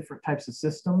all the different types of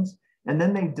systems, and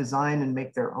then they design and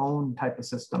make their own type of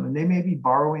system. And they may be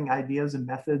borrowing ideas and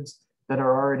methods that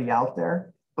are already out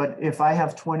there. But if I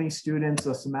have 20 students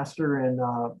a semester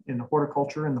in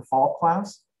horticulture in the fall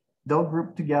class, they'll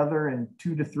group together in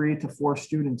 2 to 3 to 4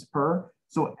 students per.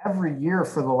 So every year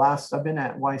for the last, I've been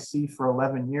at YC for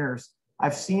 11 years,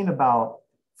 I've seen about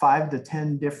 5 to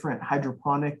 10 different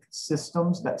hydroponic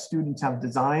systems that students have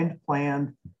designed,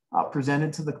 planned,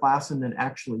 presented to the class, and then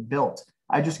actually built.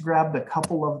 I just grabbed a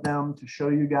couple of them to show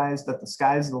you guys that the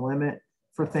sky's the limit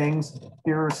for things.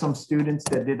 Here are some students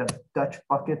that did a Dutch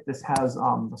bucket. This has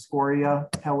the scoria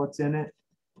pellets in it.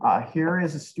 Here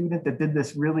is a student that did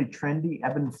this really trendy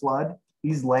ebb and flood.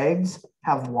 These legs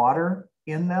have water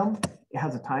in them. It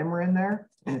has a timer in there,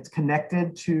 and it's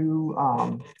connected to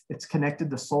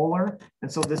solar.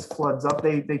 And so this floods up.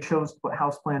 They chose to put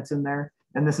houseplants in there,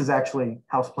 and this is actually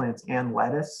houseplants and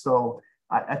lettuce. So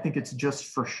I think it's just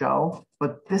for show,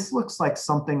 but this looks like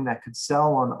something that could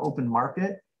sell on the open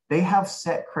market. They have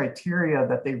set criteria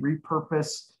that they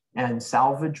repurpose and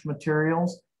salvage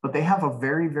materials, but they have a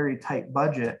very, very tight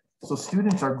budget. So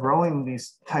students are growing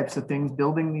these types of things,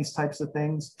 building these types of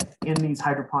things in these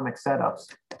hydroponic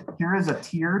setups. Here is a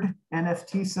tiered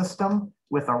NFT system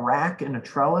with a rack and a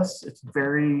trellis. It's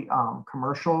very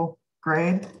commercial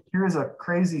grade. Here's a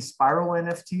crazy spiral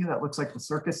NFT that looks like the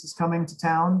circus is coming to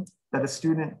town that a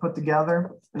student put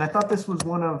together. And I thought this was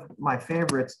one of my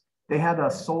favorites. They had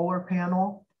a solar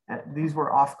panel. These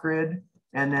were off-grid.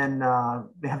 And then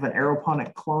they have an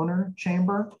aeroponic cloner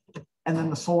chamber. And then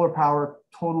the solar power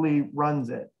totally runs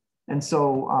it. And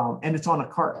so, and it's on a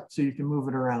cart, so you can move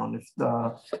it around. If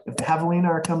the javelina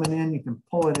are coming in, you can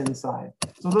pull it inside.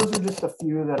 So those are just a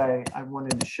few that I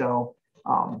wanted to show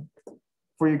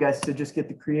for you guys to just get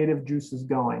the creative juices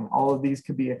going. All of these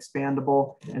could be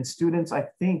expandable, and students, I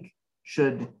think,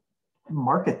 should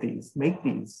market these, make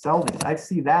these, sell these. I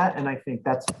see that, and I think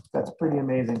that's pretty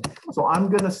amazing. So I'm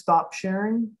going to stop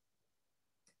sharing.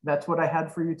 That's what I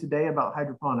had for you today about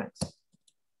hydroponics.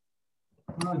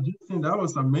 Jason, that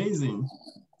was amazing.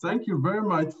 Thank you very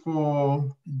much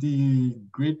for the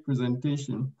great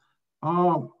presentation.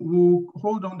 We'll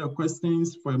hold on the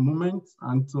questions for a moment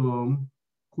until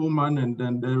Coleman and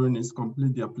then Darren is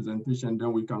complete their presentation,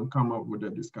 then we can come up with a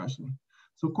discussion.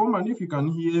 So Coleman, if you can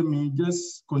hear me,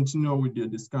 just continue with the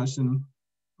discussion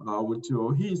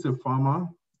he is a farmer,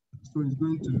 so he's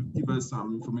going to give us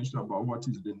some information about what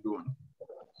he's been doing.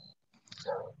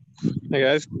 Hey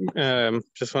guys,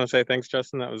 just want to say thanks,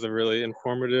 Justin. That was a really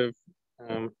informative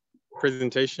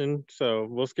presentation. So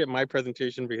we'll skip my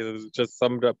presentation because it just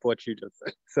summed up what you just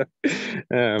said.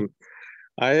 So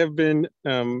I have been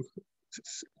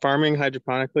farming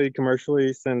hydroponically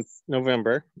commercially since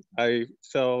November. I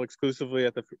sell exclusively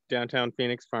at the downtown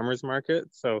Phoenix Farmers Market.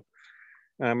 So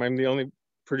I'm the only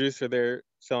producer there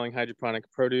selling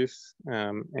hydroponic produce.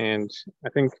 And I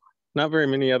think not very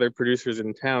many other producers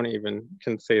in town even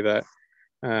can say that.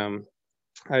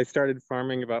 I started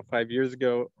farming about 5 years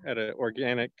ago at an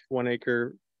organic 1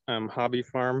 acre hobby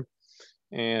farm,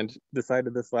 and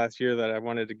decided this last year that I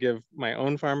wanted to give my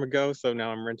own farm a go. So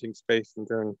now I'm renting space and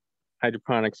doing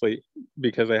hydroponics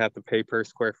because I have to pay per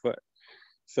square foot.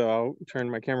 So I'll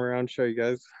turn my camera around and show you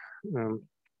guys.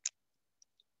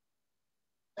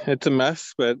 It's a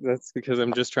mess, but that's because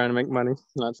I'm just trying to make money,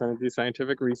 not trying to do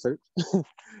scientific research.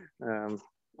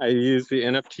 I use the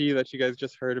NFT that you guys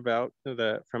just heard about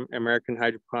from American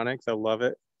Hydroponics. I love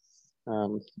it.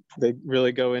 They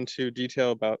really go into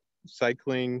detail about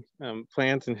cycling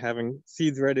plants and having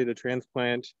seeds ready to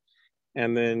transplant,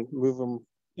 and then move them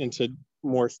into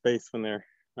more space when they're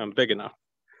big enough.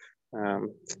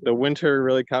 The winter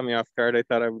really caught me off guard. I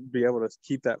thought I would be able to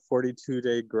keep that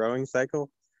 42-day growing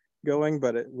cycle going,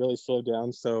 but it really slowed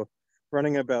down. So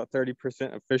running about 30%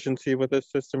 efficiency with this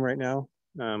system right now.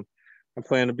 I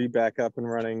plan to be back up and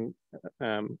running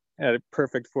at a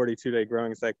perfect 42-day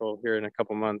growing cycle here in a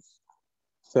couple months.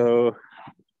 So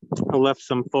I left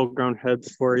some full-grown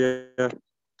heads for you to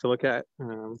look at.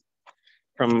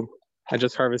 I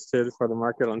just harvested for the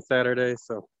market on Saturday.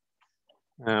 So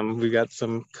we got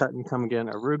some cut and come again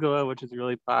arugula, which is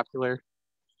really popular.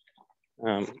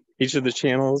 Each of the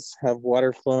channels have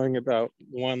water flowing about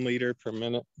 1 liter per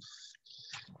minute.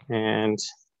 And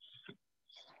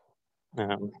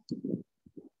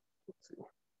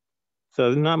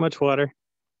So not much water.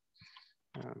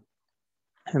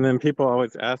 And then people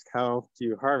always ask, how do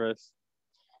you harvest?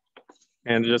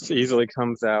 And it just easily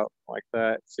comes out like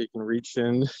that. So you can reach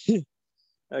in.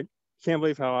 I can't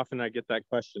believe how often I get that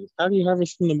question. How do you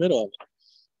harvest from the middle?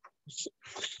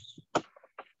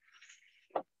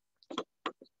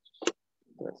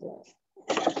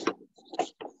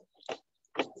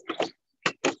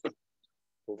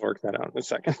 We'll work that out in a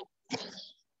second.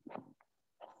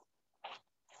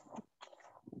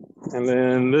 And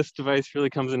then this device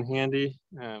really comes in handy.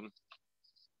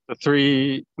 The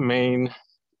three main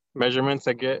measurements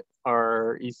I get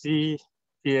are EC,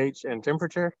 pH, and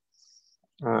temperature.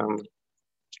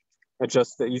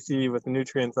 Adjust the EC with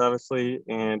nutrients, obviously,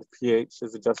 and pH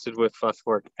is adjusted with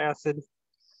phosphoric acid.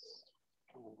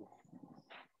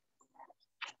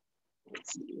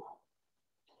 Let's see.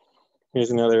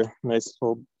 Here's another nice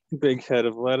full big head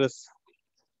of lettuce,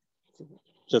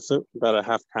 just about a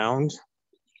 ½ pound.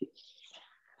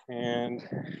 And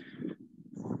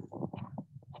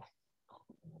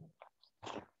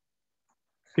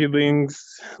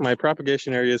seedlings, my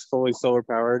propagation area is fully solar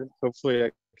powered. Hopefully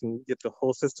I can get the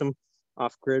whole system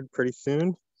off grid pretty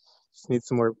soon. Just need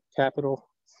some more capital.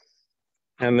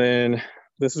 And then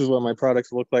this is what my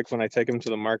products look like when I take them to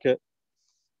the market.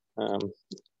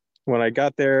 When I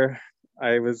got there,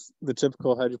 I was the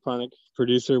typical hydroponic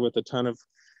producer with a ton of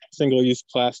single-use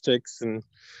plastics and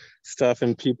stuff,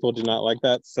 and people do not like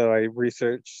that. So I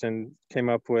researched and came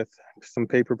up with some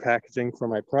paper packaging for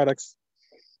my products.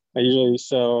 I usually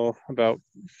sell about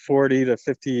 40 to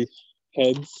 50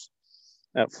 heads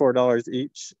at $4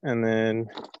 each. And then,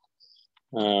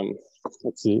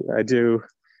 let's see, I do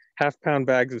 ½ pound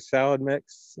bags of salad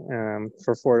mix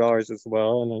for $4 as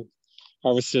well. And I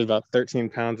harvested about 13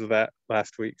 pounds of that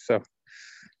last week. So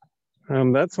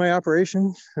that's my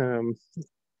operation.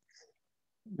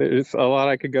 There's a lot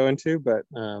I could go into, but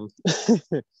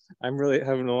I'm really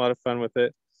having a lot of fun with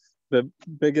it. The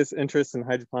biggest interest in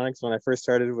hydroponics when I first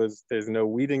started was there's no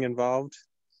weeding involved.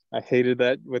 I hated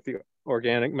that with the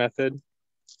organic method.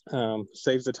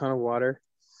 Saves a ton of water.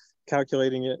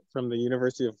 Calculating it from the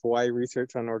University of Hawaii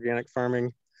research on organic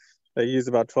farming, they use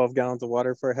about 12 gallons of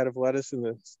water for a head of lettuce in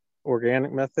the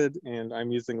organic method, and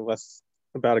I'm using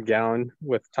about a gallon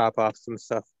with top offs and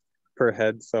stuff per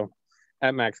head. So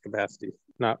at max capacity,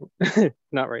 not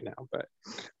right now, but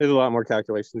there's a lot more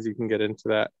calculations you can get into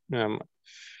that.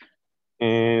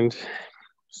 And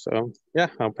so, yeah,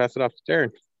 I'll pass it off to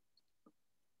Darren.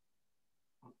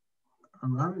 All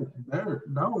right,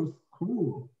 that was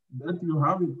cool that you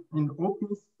have it in open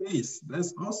space.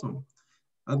 That's awesome.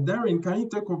 Darren, can you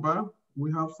take over?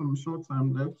 We have some short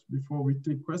time left before we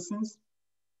take questions.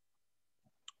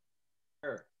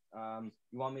 Sure.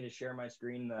 You want me to share my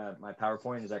screen, my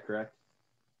PowerPoint? Is that correct?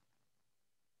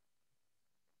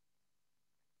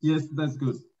 Yes, that's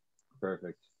good.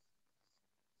 Perfect.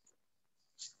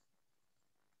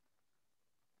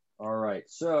 All right.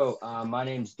 So my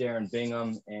name's Darren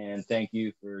Bingham, and thank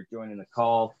you for joining the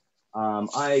call.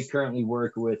 I currently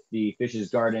work with the Fish's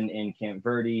Garden in Camp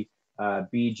Verde.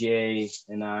 BJ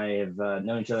and I have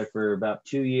known each other for about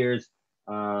 2 years.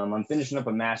 I'm finishing up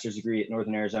a master's degree at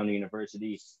Northern Arizona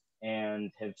University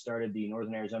and have started the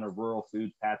Northern Arizona Rural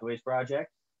Food Pathways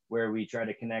Project, where we try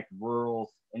to connect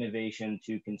rural innovation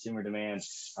to consumer demand,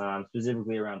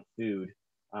 specifically around food.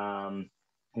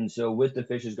 And so with the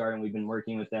Fish's Garden, we've been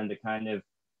working with them to kind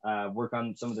of work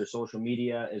on some of their social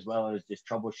media, as well as just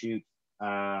troubleshoot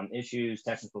issues,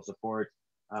 technical support.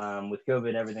 With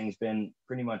COVID, everything's been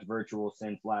pretty much virtual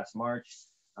since last March.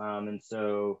 And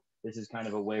so this is kind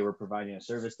of a way we're providing a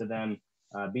service to them.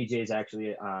 BJ is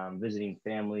actually visiting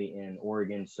family in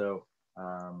Oregon. So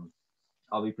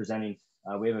I'll be presenting.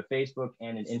 We have a Facebook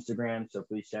and an Instagram, so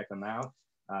please check them out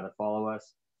to follow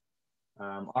us.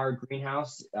 Our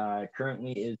greenhouse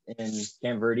currently is in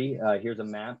Camp Verde. Here's a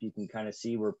map. You can kind of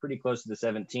see we're pretty close to the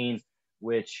 17,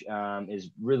 which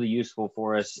is really useful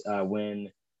for us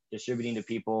when distributing to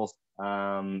people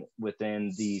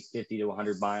within the 50 to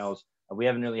 100 miles. We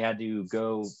haven't really had to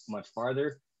go much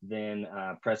farther than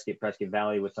Prescott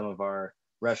Valley with some of our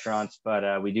restaurants,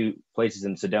 but we do places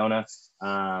in Sedona.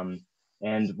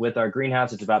 And with our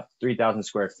greenhouse, it's about 3,000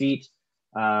 square feet.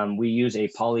 We use a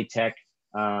Polytech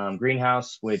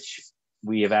greenhouse, which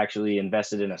we have actually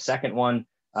invested in a second one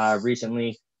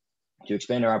recently to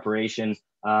expand our operation.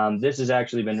 This has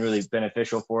actually been really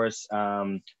beneficial for us.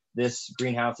 This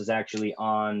greenhouse is actually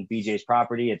on BJ's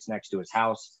property. It's next to his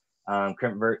house.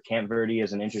 Camp Verde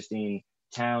is an interesting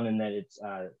town in that it's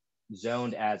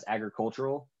zoned as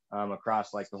agricultural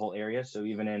across like the whole area. So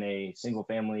even in a single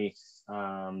family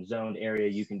zoned area,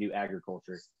 you can do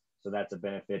agriculture. So that's a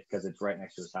benefit because it's right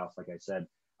next to his house, like I said.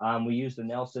 We use the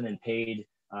Nelson and Pade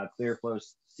ClearFlow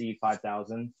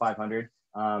C5500.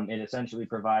 It essentially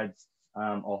provides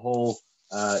a whole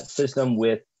system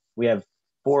with, we have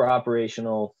 4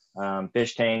 operational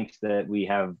fish tanks that we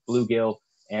have bluegill,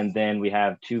 and then we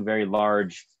have 2 very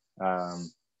large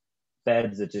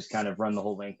beds that just kind of run the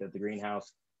whole length of the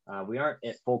greenhouse. We aren't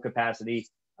at full capacity.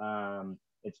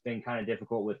 It's been kind of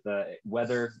difficult with the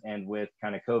weather and with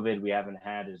kind of COVID. We haven't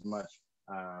had as much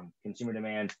consumer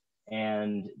demand.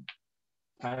 And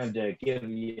kind of to give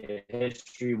you a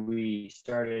history, we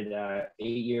started 8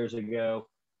 years ago.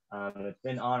 It's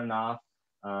been on and off.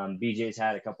 BJ's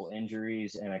had a couple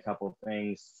injuries and a couple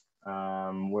things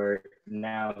where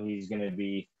now he's going to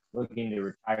be looking to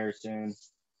retire soon.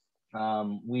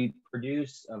 We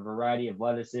produce a variety of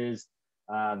lettuces.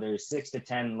 There's 6 to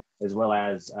 10, as well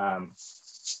as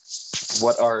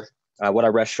what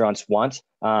our restaurants want.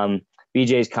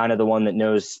 BJ is kind of the one that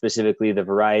knows specifically the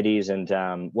varieties, and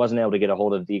wasn't able to get a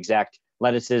hold of the exact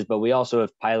lettuces, but we also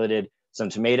have piloted some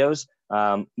tomatoes.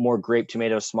 More grape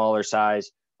tomatoes, smaller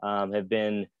size, have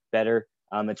been better.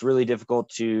 It's really difficult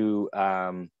to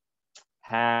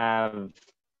have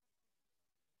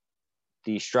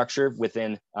the structure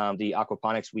within the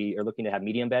aquaponics. We are looking to have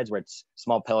medium beds where it's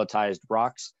small pelletized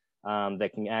rocks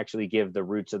that can actually give the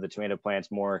roots of the tomato plants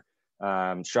more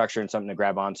structure and something to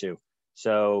grab onto.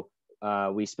 So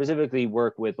we specifically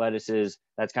work with lettuces.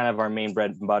 That's kind of our main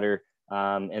bread and butter.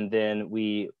 And then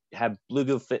we have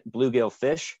bluegill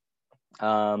fish.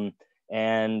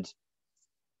 And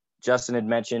Justin had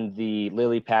mentioned the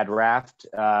lily pad raft.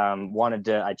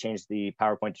 I changed the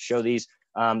PowerPoint to show these.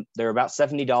 They're about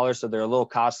 $70, so they're a little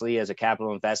costly as a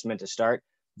capital investment to start,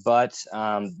 but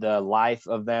the life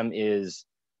of them is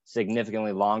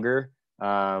significantly longer.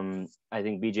 I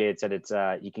think BJ had said it's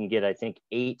you can get, I think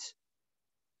 8.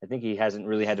 I think he hasn't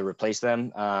really had to replace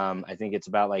them. I think it's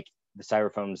about like the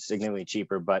styrofoam is significantly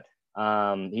cheaper, but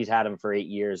he's had them for 8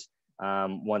 years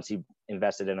once he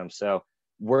invested in them. So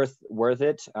worth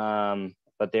it,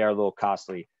 but they are a little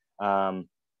costly.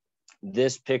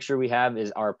 This picture we have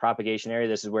is our propagation area.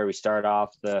 This is where we start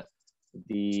off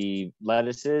the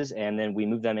lettuces, and then we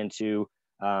move them into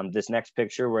this next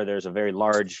picture where there's a very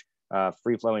large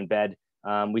free-flowing bed.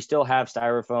 We still have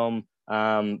styrofoam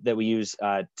that we use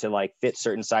to like fit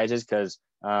certain sizes, because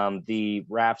the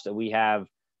rafts that we have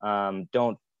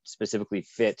don't specifically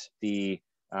fit the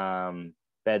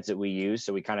beds that we use.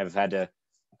 So we kind of had to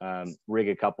rig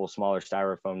a couple smaller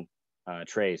styrofoam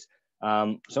trays.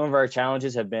 Some of our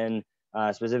challenges have been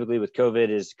specifically with COVID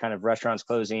is kind of restaurants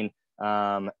closing,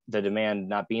 the demand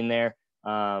not being there.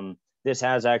 This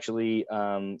has actually,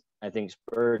 I think,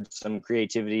 spurred some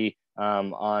creativity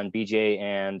on BJ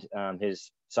and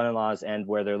his son-in-law's end,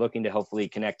 where they're looking to hopefully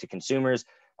connect to consumers,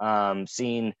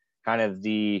 seeing kind of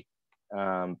the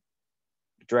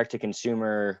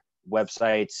direct-to-consumer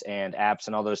websites and apps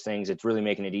and all those things. It's really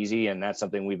making it easy, and that's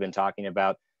something we've been talking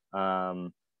about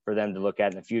for them to look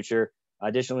at in the future.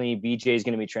 Additionally, BJ is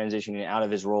going to be transitioning out of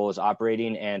his role as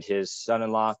operating, and his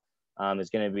son-in-law is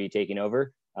going to be taking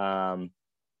over.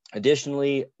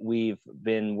 Additionally, we've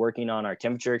been working on our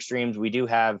temperature extremes. We do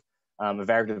have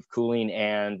evaporative cooling,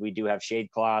 and we do have shade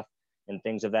cloth and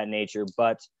things of that nature,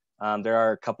 but there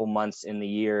are a couple months in the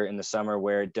year in the summer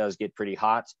where it does get pretty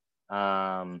hot.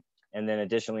 And then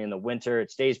additionally in the winter,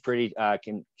 it stays pretty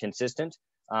consistent.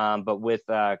 But with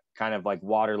kind of like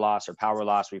water loss or power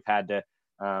loss, we've had to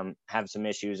have some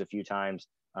issues a few times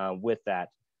with that.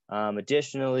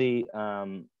 Additionally,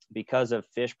 because of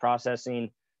fish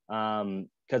processing,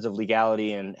 because of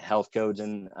legality and health codes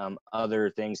and other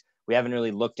things, we haven't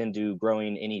really looked into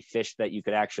growing any fish that you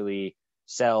could actually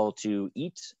sell to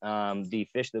eat. The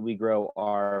fish that we grow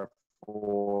are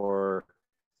for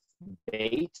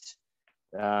bait.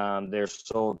 They're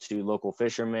sold to local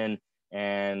fishermen,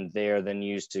 and they are then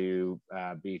used to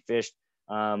be fished.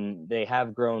 They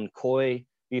have grown koi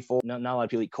before. Not a lot of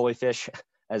people eat koi fish,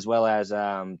 as well as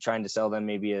trying to sell them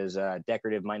maybe as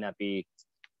decorative might not be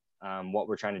what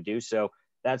we're trying to do. So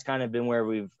that's kind of been where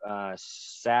we've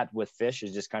sat with fish,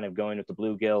 is just kind of going with the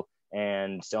bluegill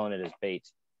and selling it as bait.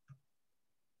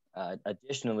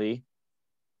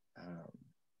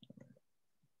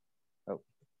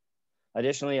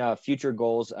 Additionally, future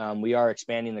goals, we are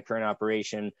expanding the current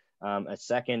operation. A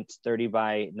second 30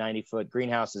 by 90 foot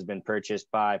greenhouse has been purchased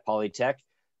by Polytech.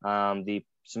 The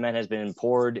cement has been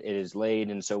poured, it is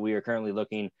laid, and so we are currently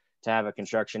looking to have a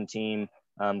construction team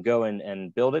go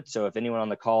and build it. So if anyone on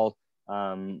the call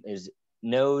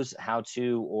knows how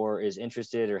to, or is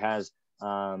interested, or has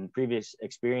previous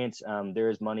experience, there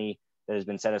is money that has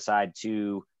been set aside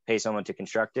to pay someone to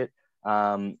construct it.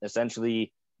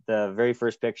 Essentially, the very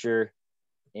first picture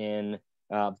in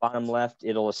bottom left,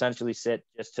 it'll essentially sit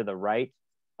just to the right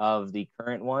of the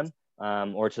current one,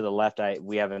 or to the left.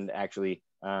 We haven't actually,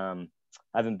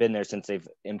 haven't been there since they've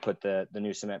input the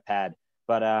new cement pad,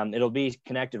 but it'll be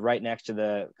connected right next to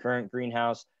the current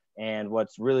greenhouse. And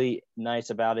what's really nice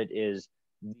about it is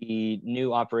the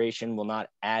new operation will not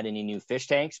add any new fish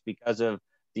tanks because of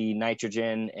the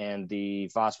nitrogen and the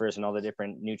phosphorus and all the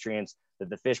different nutrients that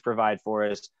the fish provide for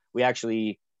us. We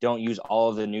actually don't use all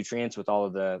of the nutrients with all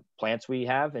of the plants we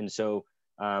have. And so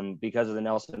because of the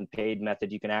Nelson Page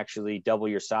method, you can actually double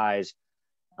your size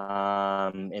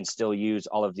and still use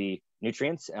all of the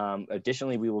nutrients.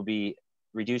 Additionally, we will be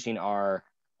reducing our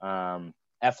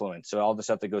effluent. So all the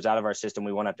stuff that goes out of our system,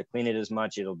 we won't have to clean it as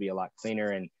much. It'll be a lot cleaner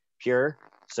and pure.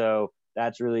 So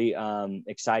that's really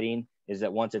exciting, is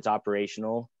that once it's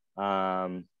operational,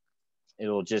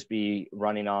 it'll just be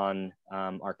running on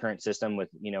our current system with,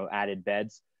 added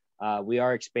beds. We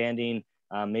are expanding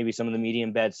maybe some of the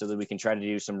medium beds so that we can try to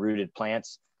do some rooted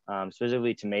plants,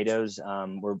 specifically tomatoes.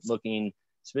 We're looking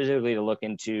specifically to look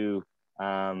into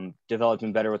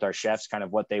developing better with our chefs, kind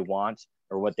of what they want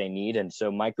or what they need. And so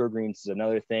microgreens is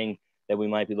another thing that we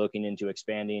might be looking into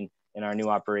expanding in our new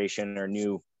operation or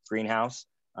new greenhouse.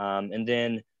 And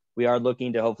then we are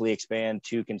looking to hopefully expand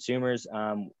to consumers.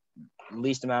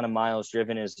 Least amount of miles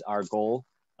driven is our goal.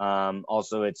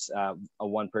 Also, it's a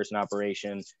one-person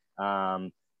operation.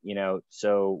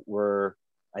 So we're,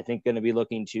 I think, going to be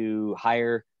looking to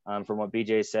hire, from what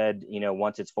BJ said,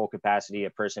 once it's full capacity, a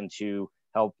person to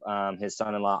help his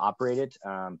son-in-law operate it,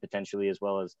 potentially, as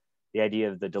well as the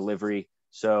idea of the delivery.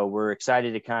 So we're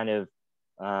excited to kind of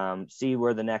see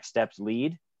where the next steps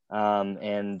lead,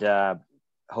 and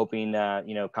hoping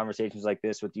conversations like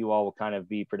this with you all will kind of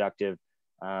be productive.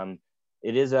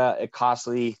 It is a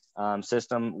costly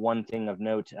system. One thing of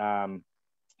note,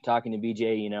 talking to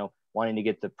BJ, wanting to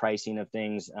get the pricing of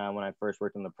things when I first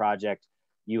worked on the project,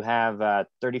 you have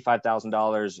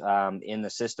 $35,000 in the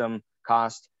system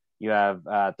cost. You have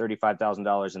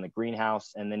 $35,000 in the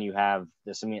greenhouse, and then you have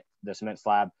the cement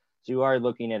slab. So you are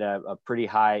looking at a pretty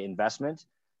high investment.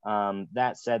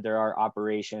 That said, there are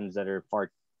operations that are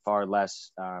far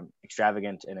less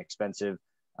extravagant and expensive.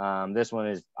 This one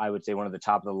is, I would say, one of the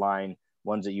top of the line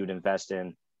ones that you would invest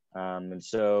in. And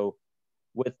so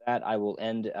with that, I will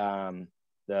end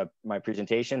my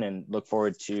presentation and look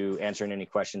forward to answering any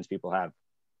questions people have.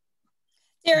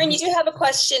 Darren, you do have a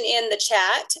question in the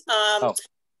chat.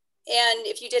 And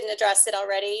if you didn't address it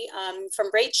already, from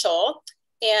Rachel,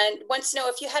 and wants to know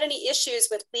if you had any issues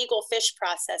with legal fish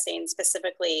processing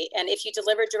specifically, and if you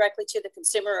delivered directly to the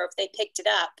consumer or if they picked it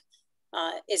up,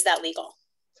 is that legal?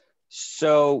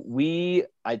 So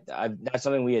that's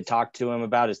something we had talked to him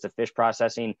about, is the fish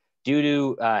processing. Due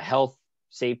to health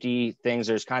safety things,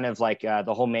 there's kind of like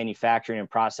the whole manufacturing and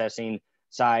processing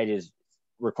side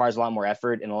requires a lot more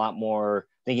effort and a lot more,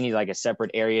 I think you need like a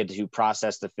separate area to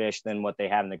process the fish than what they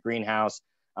have in the greenhouse.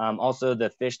 Also, the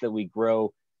fish that we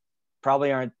grow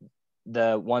probably aren't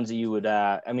the ones that you would,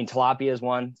 tilapia is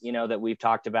one, that we've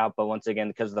talked about, but once again,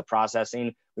 because of the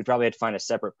processing, we probably have to find a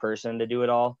separate person to do it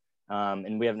all.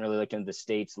 And we haven't really looked into the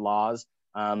state's laws.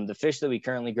 The fish that we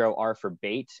currently grow are for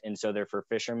bait, and so they're for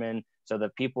fishermen. So the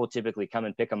people typically come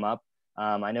and pick them up.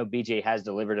 I know BJ has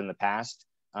delivered in the past,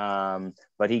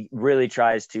 but he really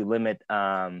tries to limit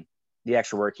the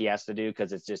extra work he has to do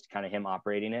because it's just kind of him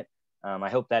operating it. I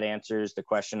hope that answers the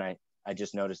question. I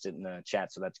just noticed it in the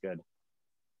chat, so that's good.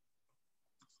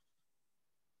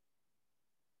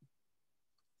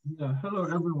 Yeah, hello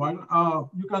everyone.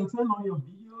 You can turn on your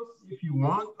videos if you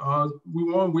want.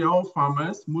 We're all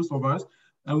farmers, most of us,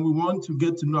 and we want to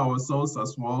get to know ourselves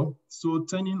as well. So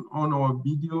turning on our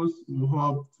videos will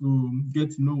help to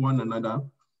get to know one another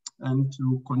and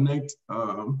to connect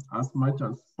as much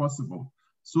as possible.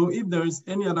 So if there is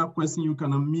any other question, you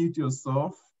can unmute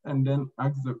yourself and then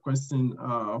ask the question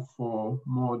for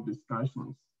more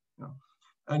discussions. Yeah.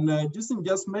 And Justin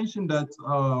just mentioned that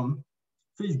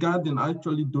Fish Garden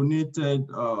actually donated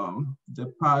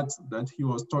the part that he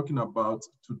was talking about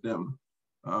to them,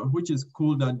 which is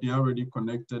cool that they already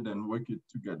connected and working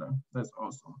together. That's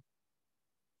awesome.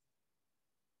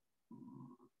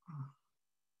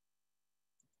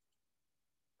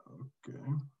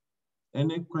 Okay.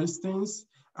 Any questions?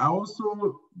 I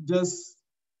also just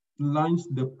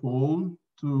launched the poll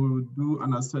to do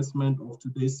an assessment of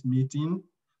today's meeting.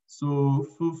 So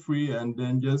feel free and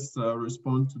then just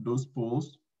respond to those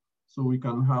polls so we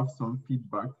can have some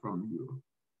feedback from you.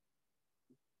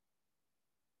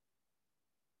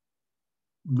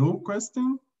 No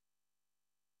question?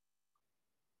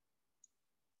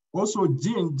 Also,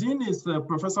 Jean is a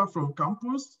professor from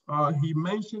campus. He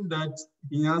mentioned that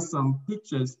he has some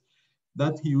pictures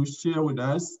that he will share with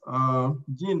us.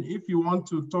 Jean, if you want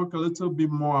to talk a little bit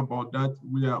more about that,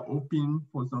 we are open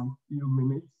for some few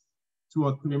minutes, 2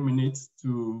 or 3 minutes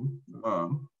to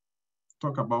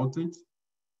talk about it.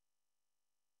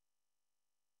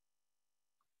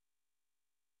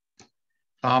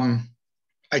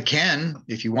 I can,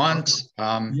 if you want.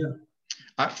 Yeah.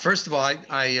 First of all,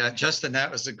 Justin,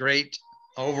 that was a great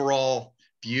overall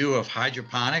view of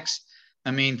hydroponics.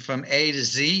 I mean, from A to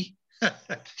Z.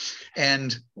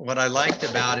 And what I liked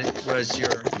about it was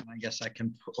I guess I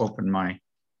can open my,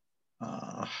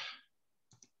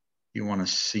 you want to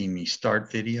see me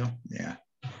start video? Yeah.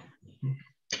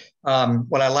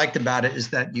 What I liked about it is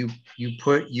that you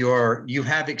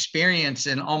have experience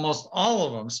in almost all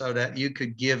of them, so that you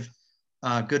could give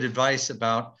good advice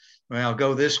about, well,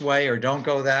 go this way or don't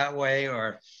go that way,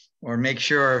 or make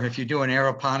sure if you're doing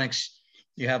aeroponics,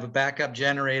 you have a backup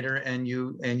generator and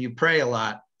you pray a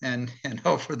lot and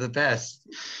hope for the best.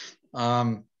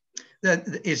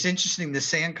 It's interesting, the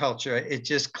sand culture, it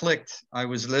just clicked. I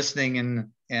was listening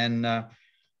and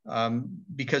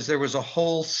because there was a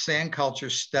whole sand culture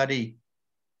study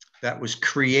that was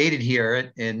created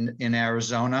here in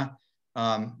Arizona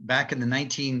back in the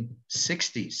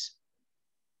 1960s.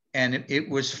 And it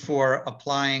was for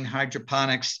applying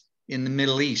hydroponics in the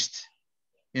Middle East,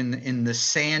 in the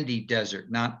sandy desert,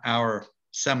 not our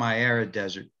semi-arid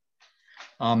desert.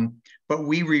 But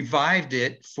we revived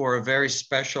it for a very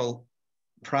special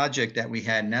project that we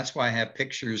had. And that's why I have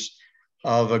pictures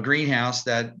of a greenhouse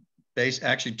that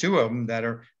actually 2 of them that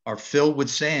are filled with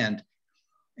sand.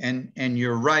 And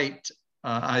you're right,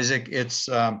 Isaac, it's,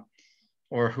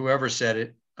 or whoever said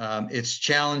it, it's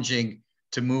challenging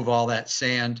to move all that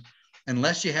sand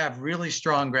unless you have really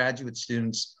strong graduate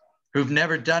students who've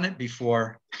never done it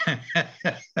before.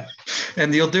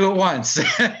 And you'll do it once.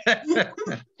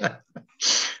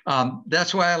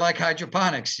 That's why I like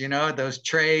hydroponics. You know, those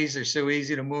trays are so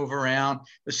easy to move around,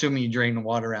 assuming you drain the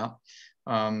water out.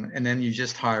 And then you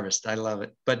just harvest. I love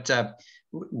it. But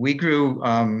we grew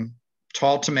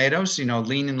tall tomatoes, you know,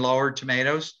 lean and lower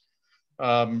tomatoes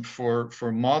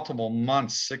for multiple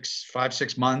months, 5,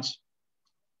 6 months.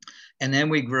 And then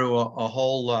we grew a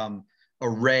whole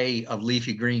array of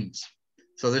leafy greens.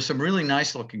 So there's some really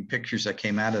nice looking pictures that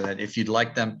came out of that. If you'd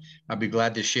like them, I'd be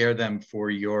glad to share them for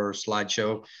your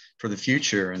slideshow for the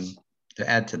future and to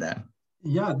add to that.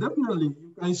 Yeah, definitely.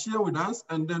 You can share with us,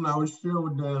 and then I will share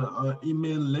with the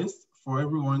email list for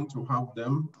everyone to have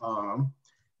them.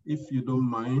 If you don't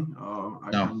mind, I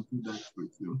can do that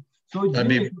with you. So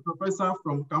Jim is a professor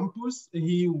from campus.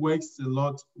 He works a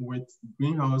lot with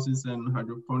greenhouses and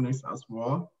hydroponics as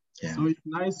well. Yeah. So it's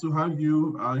nice to have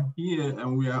you here,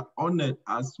 and we are honored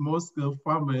as small-scale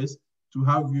farmers to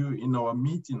have you in our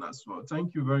meeting as well.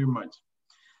 Thank you very much.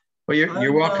 Well,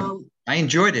 you're welcome. I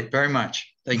enjoyed it very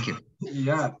much. Thank you.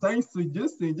 Yeah, thanks to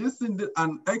Justin. Justin did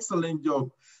an excellent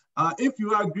job. If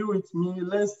you agree with me,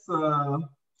 let's,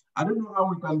 I don't know how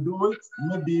we can do it.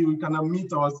 Maybe we can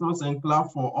unmute ourselves and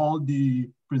clap for all the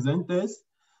presenters.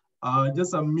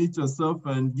 Just unmute yourself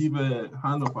and give a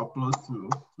hand of applause to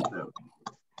them.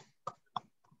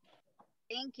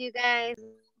 Thank you, guys.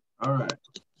 All right.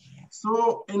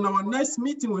 So in our next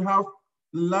meeting, we have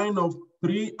a line of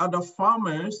 3 other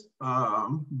farmers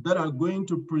that are going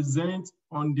to present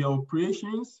on their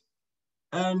operations.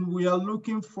 And we are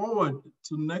looking forward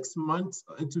to next month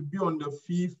to be on the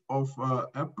 5th of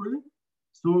April.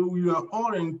 So we are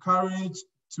all encouraged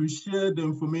to share the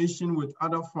information with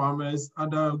other farmers,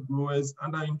 other growers,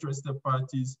 other interested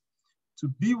parties to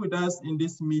be with us in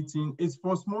this meeting. It's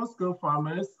for small-scale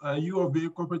farmers, U of A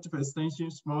Cooperative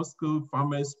Extension Small-Scale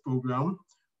Farmers Program.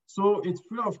 So it's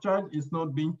free of charge, it's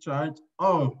not being charged.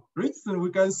 Oh, Richardson,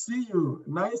 we can see you.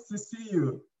 Nice to see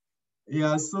you.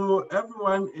 Yeah, so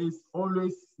everyone is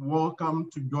always welcome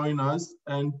to join us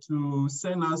and to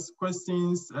send us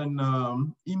questions and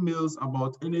emails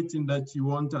about anything that you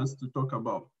want us to talk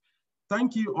about.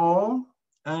 Thank you all,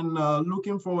 and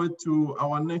looking forward to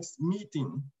our next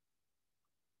meeting.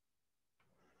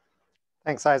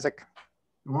 Thanks, Isaac.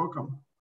 You're welcome.